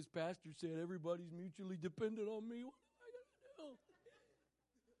mistake because Pastor said everybody's mutually dependent on me. What am I going to do?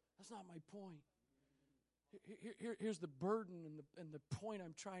 That's not my point. Here's the burden and the point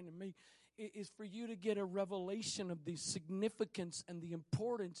I'm trying to make is for you to get a revelation of the significance and the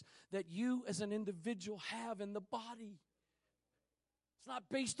importance that you as an individual have in the body. It's not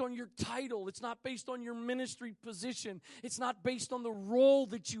based on your title. It's not based on your ministry position. It's not based on the role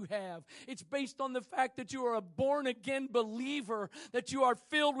that you have. It's based on the fact that you are a born-again believer, that you are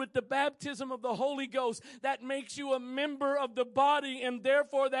filled with the baptism of the Holy Ghost. That makes you a member of the body, and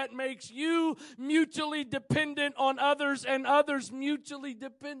therefore that makes you mutually dependent on others and others mutually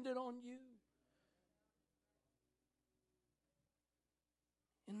dependent on you.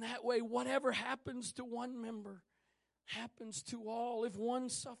 In that way, whatever happens to one member happens to all. If one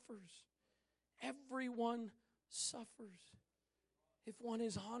suffers, everyone suffers. If one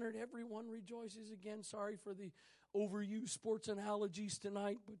is honored, everyone rejoices. Again, sorry for the overused sports analogies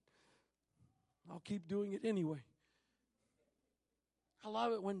tonight, but I'll keep doing it anyway. I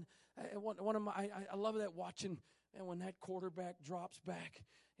love it when I love that watching, and when that quarterback drops back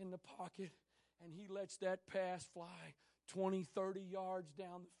in the pocket and he lets that pass fly 20, 30 yards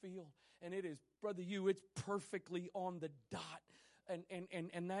down the field, and it is, Brother Hugh, it's perfectly on the dot.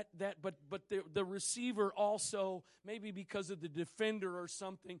 But the receiver also, maybe because of the defender or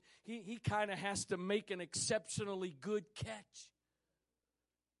something, he kind of has to make an exceptionally good catch.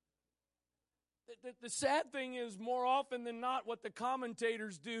 The sad thing is, more often than not, what the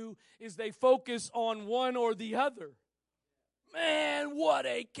commentators do is they focus on one or the other. Man, what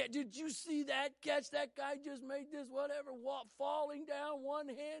a catch. Did you see that catch? That guy just made this whatever, falling down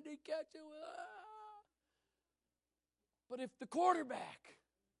one-handed catch. But if the quarterback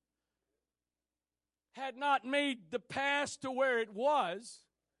had not made the pass to where it was,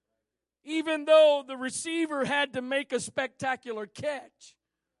 even though the receiver had to make a spectacular catch,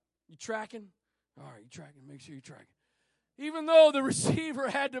 you tracking? All right, you tracking. Make sure you're tracking. Even though the receiver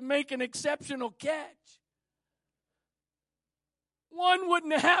had to make an exceptional catch, one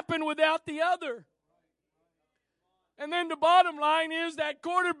wouldn't happen without the other. And then the bottom line is that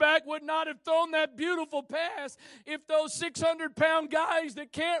quarterback would not have thrown that beautiful pass if those 600-pound guys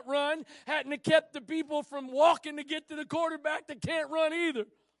that can't run hadn't have kept the people from walking to get to the quarterback that can't run either.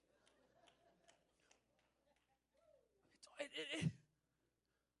 A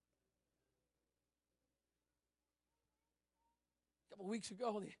couple weeks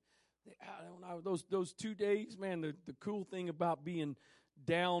ago, those 2 days, man, the cool thing about being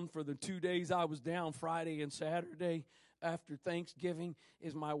down for the 2 days I was down, Friday and Saturday after Thanksgiving,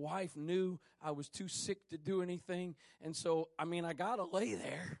 is my wife knew I was too sick to do anything. And so, I got to lay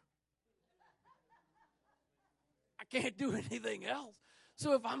there. I can't do anything else.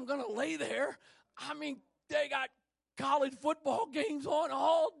 So if I'm going to lay there, they got college football games on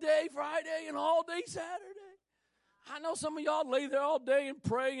all day Friday and all day Saturday. I know some of y'all lay there all day and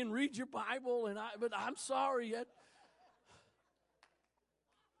pray and read your Bible, but I'm sorry.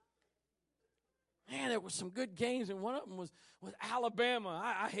 Man, there were some good games, and one of them was Alabama.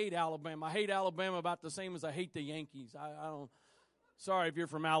 I hate Alabama. I hate Alabama about the same as I hate the Yankees. I don't. Sorry if you're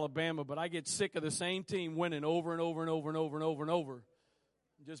from Alabama, but I get sick of the same team winning over and over and over and over and over and over.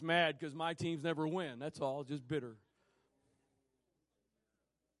 I'm just mad because my teams never win. That's all. Just bitter.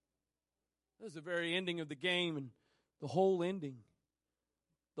 This is the very ending of the game, and the whole ending,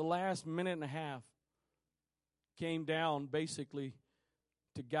 the last minute and a half, came down basically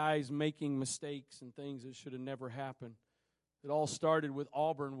to guys making mistakes and things that should have never happened. It all started with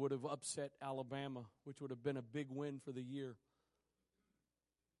Auburn would have upset Alabama, which would have been a big win for the year.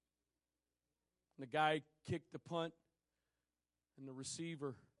 And the guy kicked the punt, and the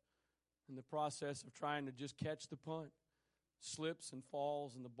receiver, in the process of trying to just catch the punt, slips and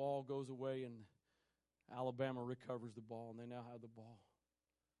falls, and the ball goes away, and Alabama recovers the ball, and they now have the ball.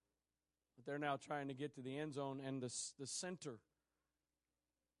 But they're now trying to get to the end zone, and the center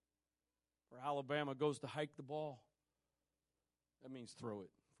for Alabama goes to hike the ball. That means throw it.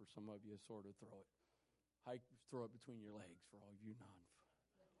 For some of you, sort of throw it. Throw it between your legs for all of you non.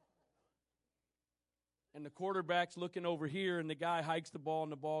 And the quarterback's looking over here, and the guy hikes the ball,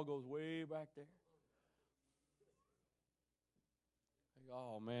 and the ball goes way back there.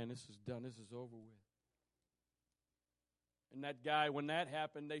 Oh, man, this is done. This is over with. And that guy, when that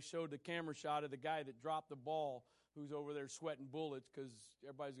happened, they showed the camera shot of the guy that dropped the ball, who's over there sweating bullets because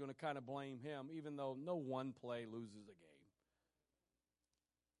everybody's going to kind of blame him, even though no one play loses a game.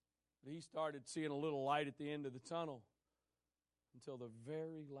 But he started seeing a little light at the end of the tunnel until the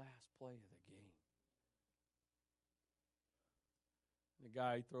very last play of the game. The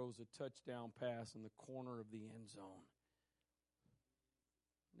guy throws a touchdown pass in the corner of the end zone.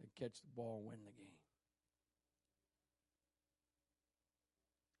 They catch the ball and win the game.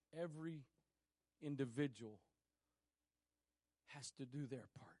 Every individual has to do their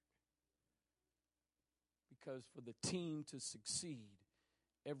part. Because for the team to succeed,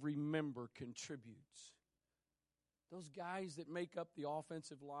 every member contributes. Those guys that make up the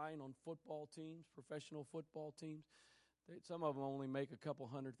offensive line on football teams, professional football teams, some of them only make a couple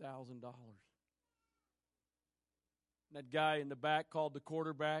 $100,000. That guy in the back called the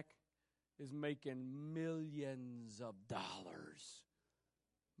quarterback is making millions of dollars.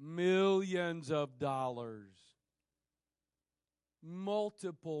 Millions of dollars.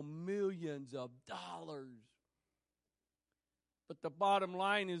 Multiple millions of dollars. But the bottom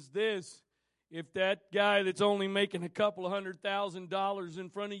line is this: if that guy that's only making a couple of $100,000 in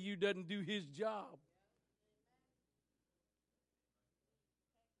front of you doesn't do his job,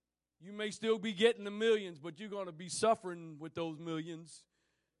 you may still be getting the millions, but you're going to be suffering with those millions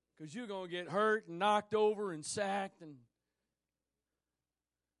because you're going to get hurt and knocked over and sacked. And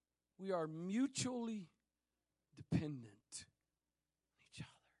We are mutually dependent on each other.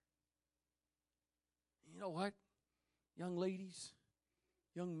 You know what? Young ladies,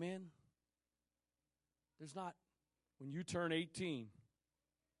 young men, when you turn 18,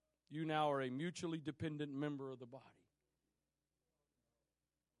 you now are a mutually dependent member of the body.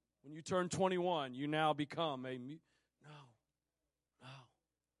 When you turn 21, you now become no.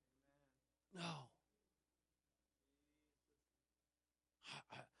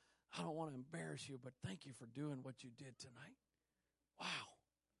 I don't want to embarrass you, but thank you for doing what you did tonight. Wow.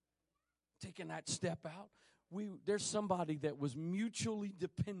 Taking that step out. There's somebody that was mutually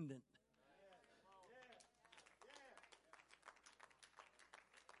dependent.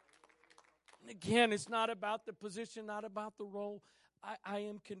 And again, it's not about the position, not about the role. I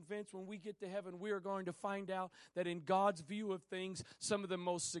am convinced when we get to heaven, we are going to find out that in God's view of things, some of the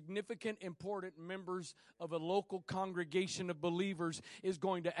most significant, important members of a local congregation of believers is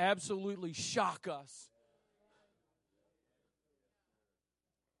going to absolutely shock us.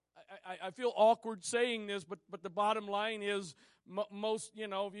 I feel awkward saying this, but the bottom line is most,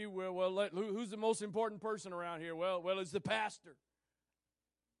 if you will, who's the most important person around here? Well, it's the pastor.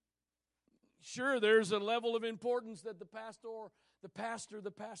 Sure, there's a level of importance that the pastoral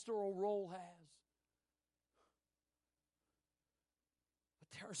role has.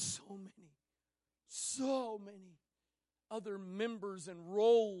 But there are so many other members and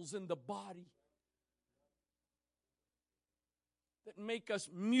roles in the body that make us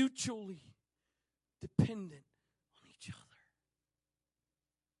mutually dependent on each other.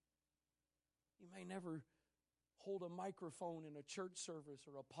 You may never hold a microphone in a church service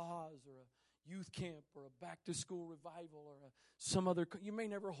or a pause or a youth camp or a back-to-school revival or some other. You may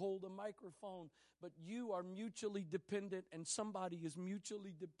never hold a microphone, but you are mutually dependent and somebody is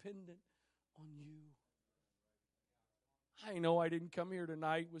mutually dependent on you. I know I didn't come here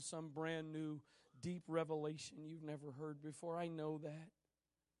tonight with some brand new deep revelation you've never heard before. I know that.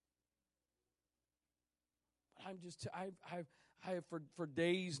 But I have for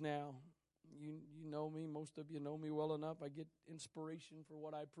days now. You know me, most of you know me well enough. I get inspiration for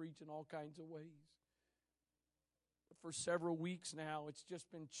what I preach in all kinds of ways. But for several weeks now, it's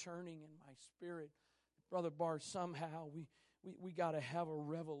just been churning in my spirit. Brother Barr, somehow we got to have a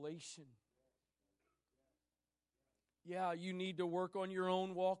revelation. Yeah, you need to work on your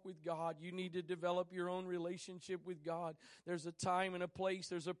own walk with God. You need to develop your own relationship with God. There's a time and a place.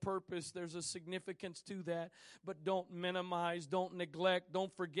 There's a purpose. There's a significance to that. But don't minimize, don't neglect,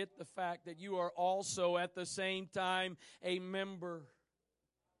 don't forget the fact that you are also at the same time a member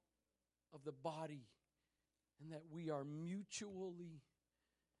of the body and that we are mutually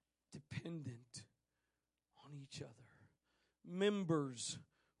dependent on each other. Members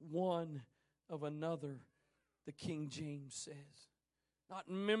one of another, the King James says. Not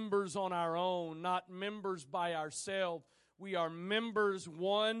members on our own, not members by ourselves. We are members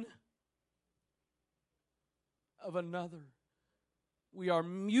one of another. We are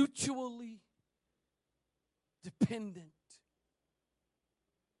mutually dependent.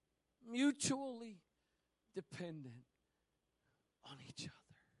 Mutually dependent on each other.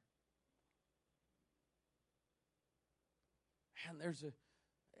 And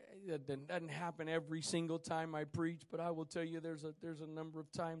that doesn't happen every single time I preach, but I will tell you there's a number of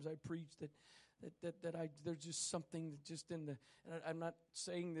times I preach there's just something just in the, and I'm not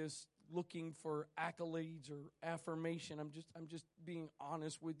saying this looking for accolades or affirmation. I'm just being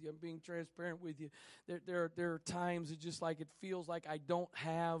honest with you. I'm being transparent with you. There are times it's just like it feels like I don't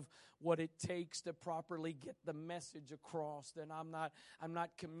have what it takes to properly get the message across. Then I'm not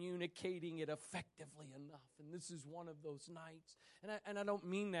communicating it effectively enough. And this is one of those nights. And I don't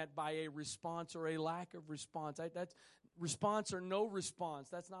mean that by a response or a lack of response. That's response or no response.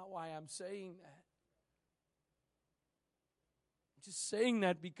 That's not why I'm saying that. Just saying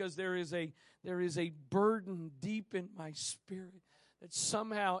that because there is a burden deep in my spirit that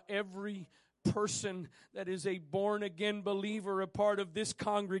somehow every person that is a born again believer, a part of this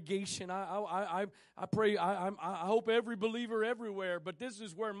congregation, I pray, I hope every believer everywhere, but this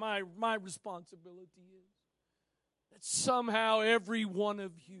is where my responsibility is. That somehow every one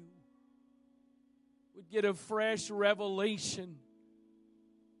of you would get a fresh revelation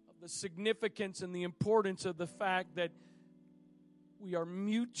of the significance and the importance of the fact that we are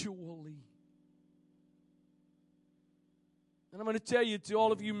mutually. And I'm going to tell you to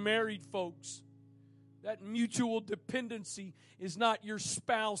all of you married folks, that mutual dependency is not your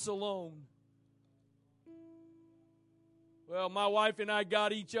spouse alone. Well, my wife and I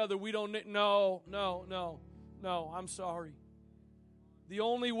got each other. We don't need, no, I'm sorry. The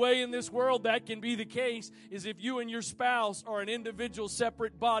only way in this world that can be the case is if you and your spouse are an individual,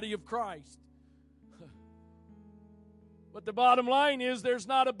 separate body of Christ. But the bottom line is there's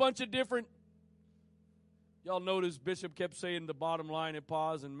not a bunch of different... Y'all notice Bishop kept saying the bottom line at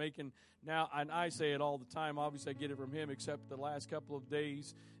pause and making... Now, and I say it all the time. Obviously, I get it from him, except the last couple of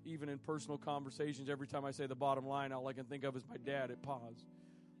days, even in personal conversations, every time I say the bottom line, all I can think of is my dad at pause.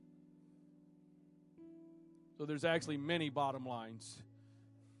 So there's actually many bottom lines.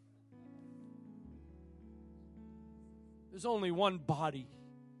 There's only one body.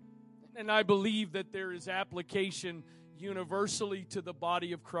 And I believe that there is application universally to the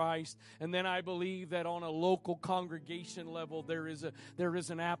body of Christ. And then I believe that on a local congregation level, there is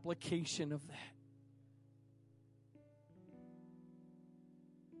an application of that.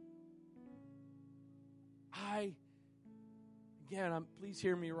 Please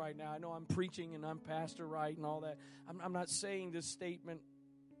hear me right now. I know I'm preaching and I'm Pastor Wright and all that. I'm not saying this statement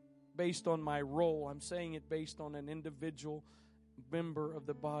based on my role. I'm saying it based on an individual member of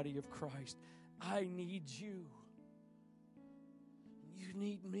the body of Christ. I need you. You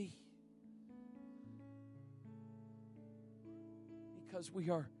need me. Because we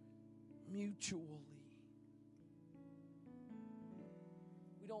are mutually.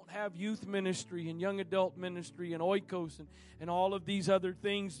 We don't have youth ministry and young adult ministry and oikos and all of these other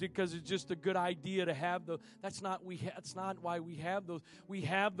things because it's just a good idea to have those. That's not why we have those. We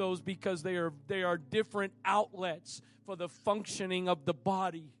have those because they are different outlets for the functioning of the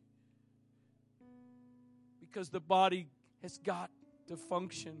body. Because the body has got to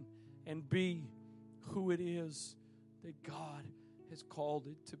function and be who it is that God has called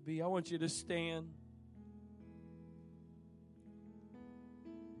it to be. I want you to stand.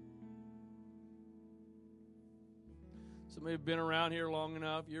 Some of you have been around here long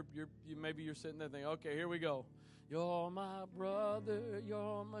enough. Maybe you're sitting there thinking, okay, here we go. You're my brother,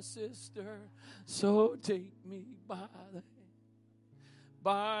 you're my sister, so take me by the hand.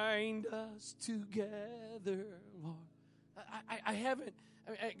 Bind us together, Lord.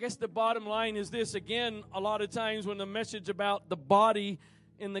 I guess the bottom line is this. Again, a lot of times when the message about the body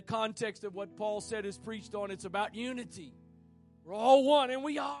in the context of what Paul said is preached on, it's about unity. We're all one, and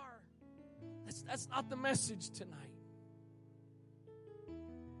we are. That's not the message tonight.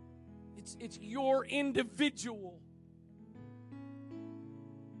 It's your individual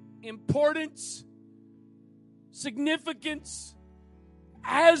importance, significance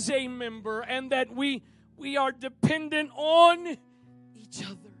as a member, and that we are dependent on each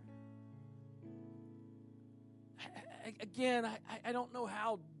other. Again, I don't know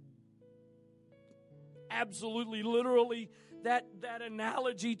how absolutely literally that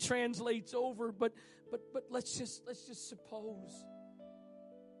analogy translates over, but let's just suppose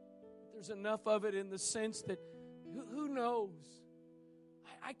there's enough of it in the sense that who knows?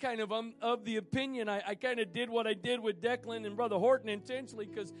 I kind of am of the opinion, I kind of did what I did with Declan and Brother Horton intentionally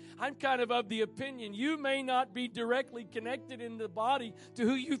because I'm kind of the opinion you may not be directly connected in the body to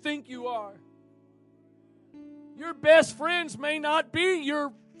who you think you are. Your best friends may not be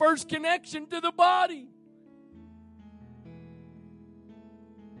your first connection to the body.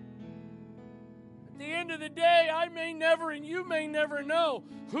 At the end of the day, I may never and you may never know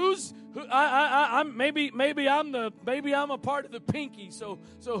maybe I'm a part of the pinky. So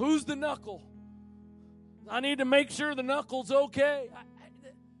who's the knuckle? I need to make sure the knuckle's okay.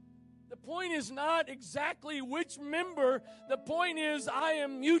 The point is not exactly which member. The point is I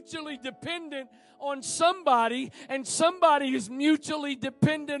am mutually dependent on somebody, and somebody is mutually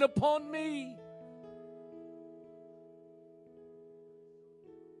dependent upon me.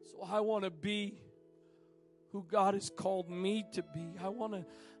 So I want to be who God has called me to be. I want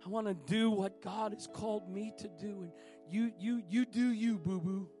to do what God has called me to do. And you do you,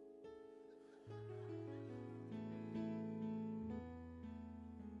 boo-boo.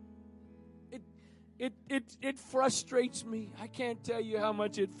 It frustrates me. I can't tell you how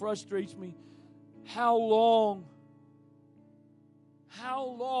much it frustrates me. How long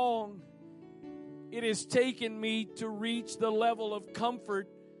it has taken me to reach the level of comfort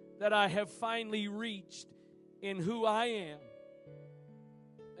that I have finally reached in who I am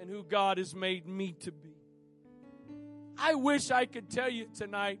and who God has made me to be. I wish I could tell you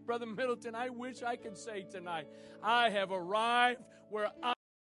tonight, Brother Middleton, I wish I could say tonight, I have arrived where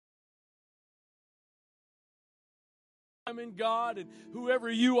I'm in God, and whoever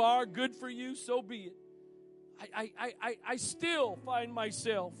you are, good for you, so be it. I still find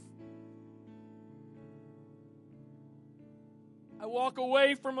myself. I walk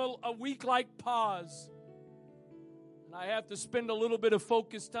away from a week like pause, and I have to spend a little bit of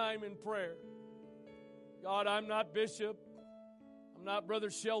focused time in prayer. God, I'm not bishop. I'm not Brother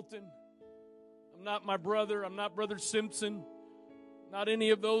Shelton. I'm not my brother. I'm not Brother Simpson. Not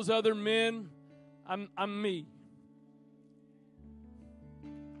any of those other men. I'm me.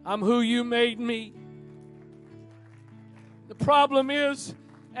 I'm who you made me. The problem is,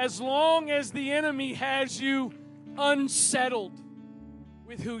 as long as the enemy has you unsettled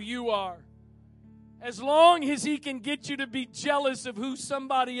with who you are, as long as he can get you to be jealous of who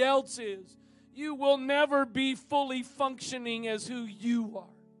somebody else is, you will never be fully functioning as who you are.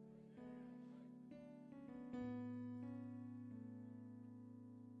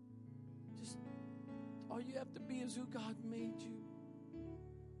 Just all you have to be is who God made you.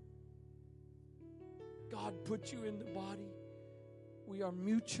 God put you in the body. We are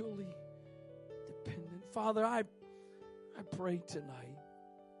mutually dependent. Father, I pray tonight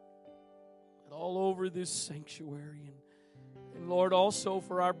that all over this sanctuary and Lord, also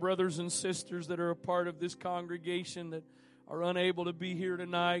for our brothers and sisters that are a part of this congregation that are unable to be here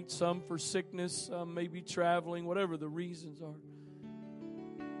tonight, some for sickness, some maybe traveling, whatever the reasons are.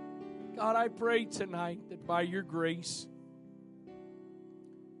 God, I pray tonight that by your grace,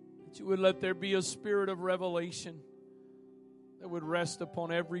 that you would let there be a spirit of revelation that would rest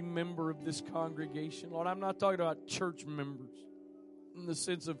upon every member of this congregation. Lord, I'm not talking about church members in the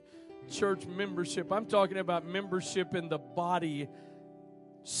sense of church membership. I'm talking about membership in the body,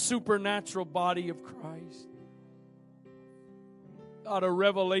 supernatural body of Christ. God, a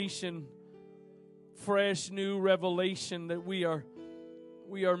revelation, fresh new revelation that we are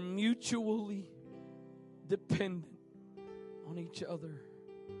mutually dependent on each other.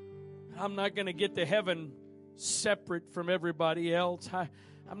 I'm not going to get to heaven separate from everybody else.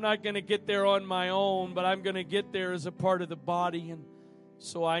 I'm not going to get there on my own, but I'm going to get there as a part of the body. And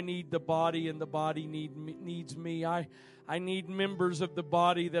so I need the body, and the body needs me. I need members of the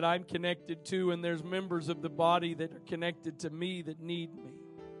body that I'm connected to, and there's members of the body that are connected to me that need me.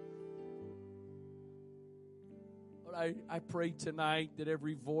 Lord, I pray tonight that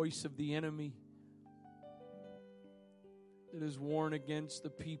every voice of the enemy that is warned against the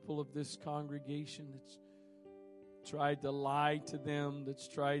people of this congregation, that's tried to lie to them, that's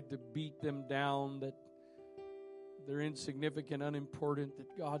tried to beat them down, that they're insignificant, unimportant,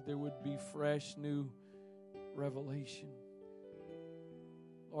 that God, there would be fresh, new revelation.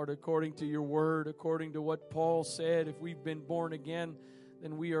 Lord, according to your word, according to what Paul said, if we've been born again,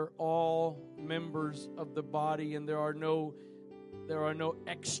 then we are all members of the body, and there are no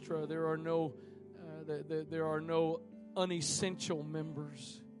extra, there are no unessential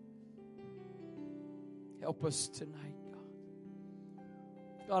members. Help us tonight,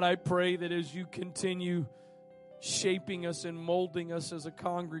 God. God, I pray that as you continue shaping us and molding us as a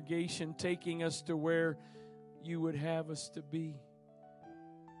congregation, taking us to where you would have us to be,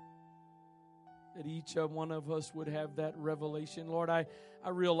 that each one of us would have that revelation. Lord, I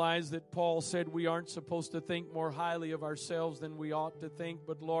realize that Paul said we aren't supposed to think more highly of ourselves than we ought to think,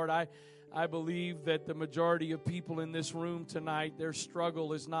 but Lord, I believe that the majority of people in this room tonight, their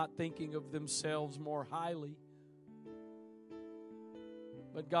struggle is not thinking of themselves more highly.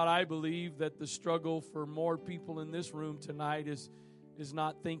 But God, I believe that the struggle for more people in this room tonight is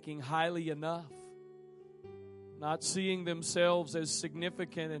not thinking highly enough, not seeing themselves as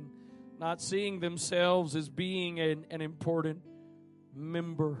significant, and not seeing themselves as being an important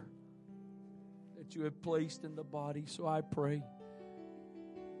member that you have placed in the body. So I pray,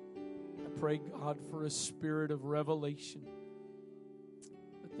 God, for a spirit of revelation.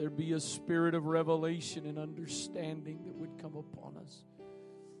 That there be a spirit of revelation and understanding that would come upon us.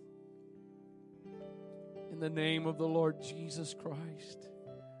 In the name of the Lord Jesus Christ.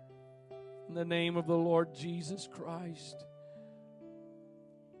 In the name of the Lord Jesus Christ.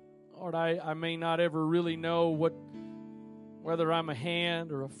 Lord, I may not ever really know whether I'm a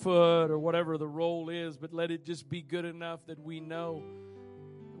hand or a foot or whatever the role is, but let it just be good enough that we know,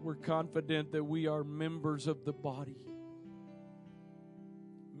 we're confident that we are members of the body.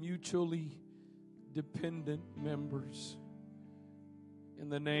 Mutually dependent members. In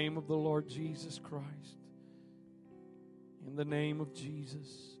the name of the Lord Jesus Christ. In the name of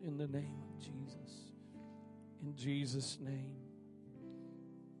Jesus. In the name of Jesus. In Jesus' name.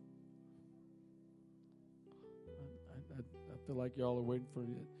 I feel like y'all are waiting for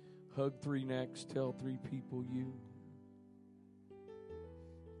you. Hug 3 necks, tell 3 people you.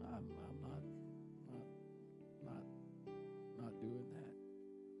 I'm not doing that.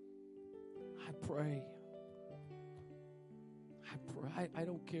 I pray. I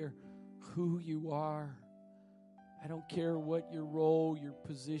don't care who you are. I don't care what your role, your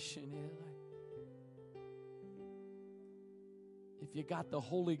position is. If you got the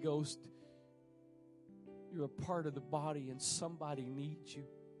Holy Ghost, You're a part of the body, and somebody needs you.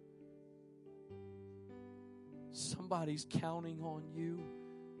 Somebody's counting on you.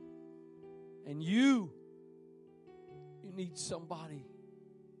 And you need somebody.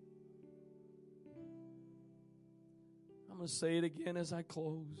 I'm going to say it again as I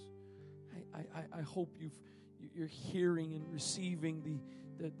close. I hope you're hearing and receiving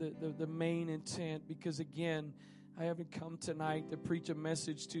the main intent, because again, I haven't come tonight to preach a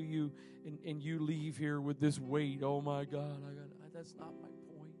message to you and you leave here with this weight. Oh my God, that's not my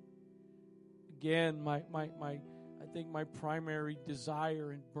point. Again, I think my primary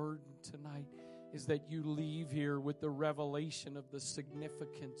desire and burden tonight is that you leave here with the revelation of the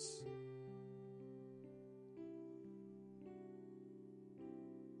significance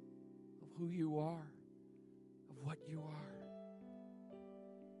of who you are, of what you are.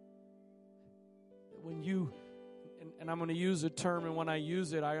 When you, and I'm going to use a term, and when I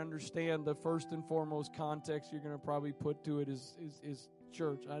use it, I understand the first and foremost context you're going to probably put to it is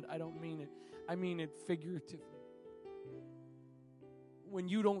church. I don't mean it. I mean it figuratively. When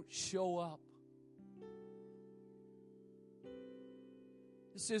you don't show up,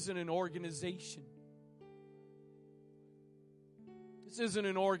 this isn't an organization. This isn't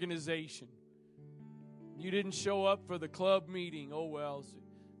an organization. You didn't show up for the club meeting. Oh, well.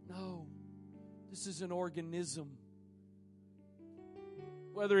 No. This is an organism.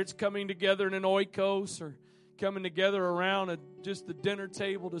 Whether it's coming together in an oikos or coming together around just the dinner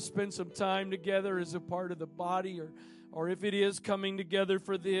table to spend some time together as a part of the body, or if it is coming together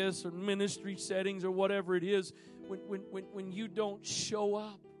for this or ministry settings or whatever it is, when you don't show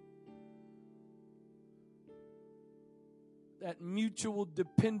up, that mutual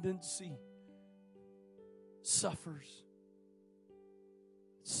dependency suffers.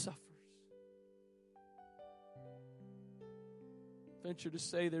 Venture to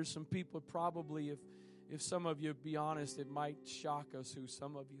say there's some people probably, if some of you be honest, it might shock us who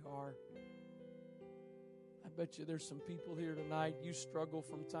some of you are. I bet you there's some people here tonight, you struggle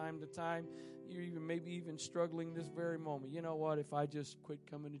from time to time. You're maybe even struggling this very moment. You know what? If I just quit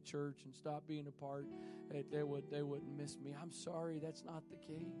coming to church and stop being a part, they wouldn't miss me. I'm sorry, that's not the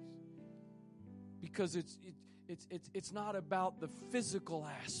case. Because it's not about the physical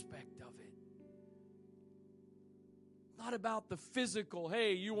aspect of it. Not about the physical,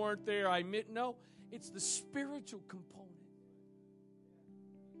 hey, you weren't there, I admit. No, it's the spiritual component.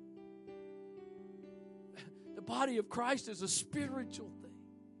 The body of Christ is a spiritual thing,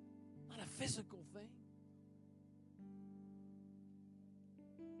 not a physical thing.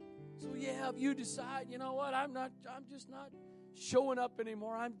 So yeah, if you decide, you know what, I'm just not showing up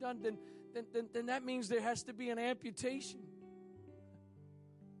anymore, I'm done, then that means there has to be an amputation.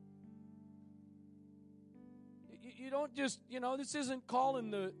 You don't just, this isn't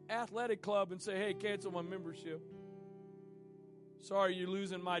calling the athletic club and say, hey, cancel my membership. Sorry, you're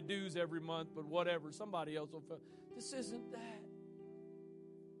losing my dues every month, but whatever. Somebody else will. This isn't that.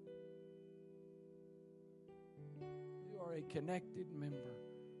 You are a connected member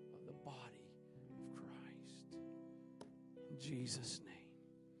of the body of Christ. In Jesus' name.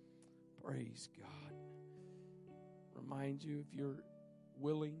 Praise God. Remind you, if you're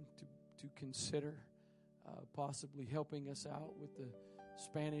willing to consider possibly helping us out with the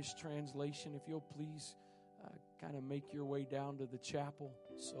Spanish translation, if you'll please kind of make your way down to the chapel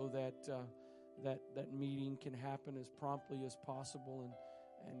so that that meeting can happen as promptly as possible,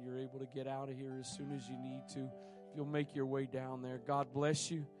 and you're able to get out of here as soon as you need to. If you'll make your way down there. God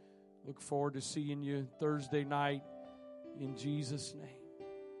bless you. Look forward to seeing you Thursday night in Jesus' name.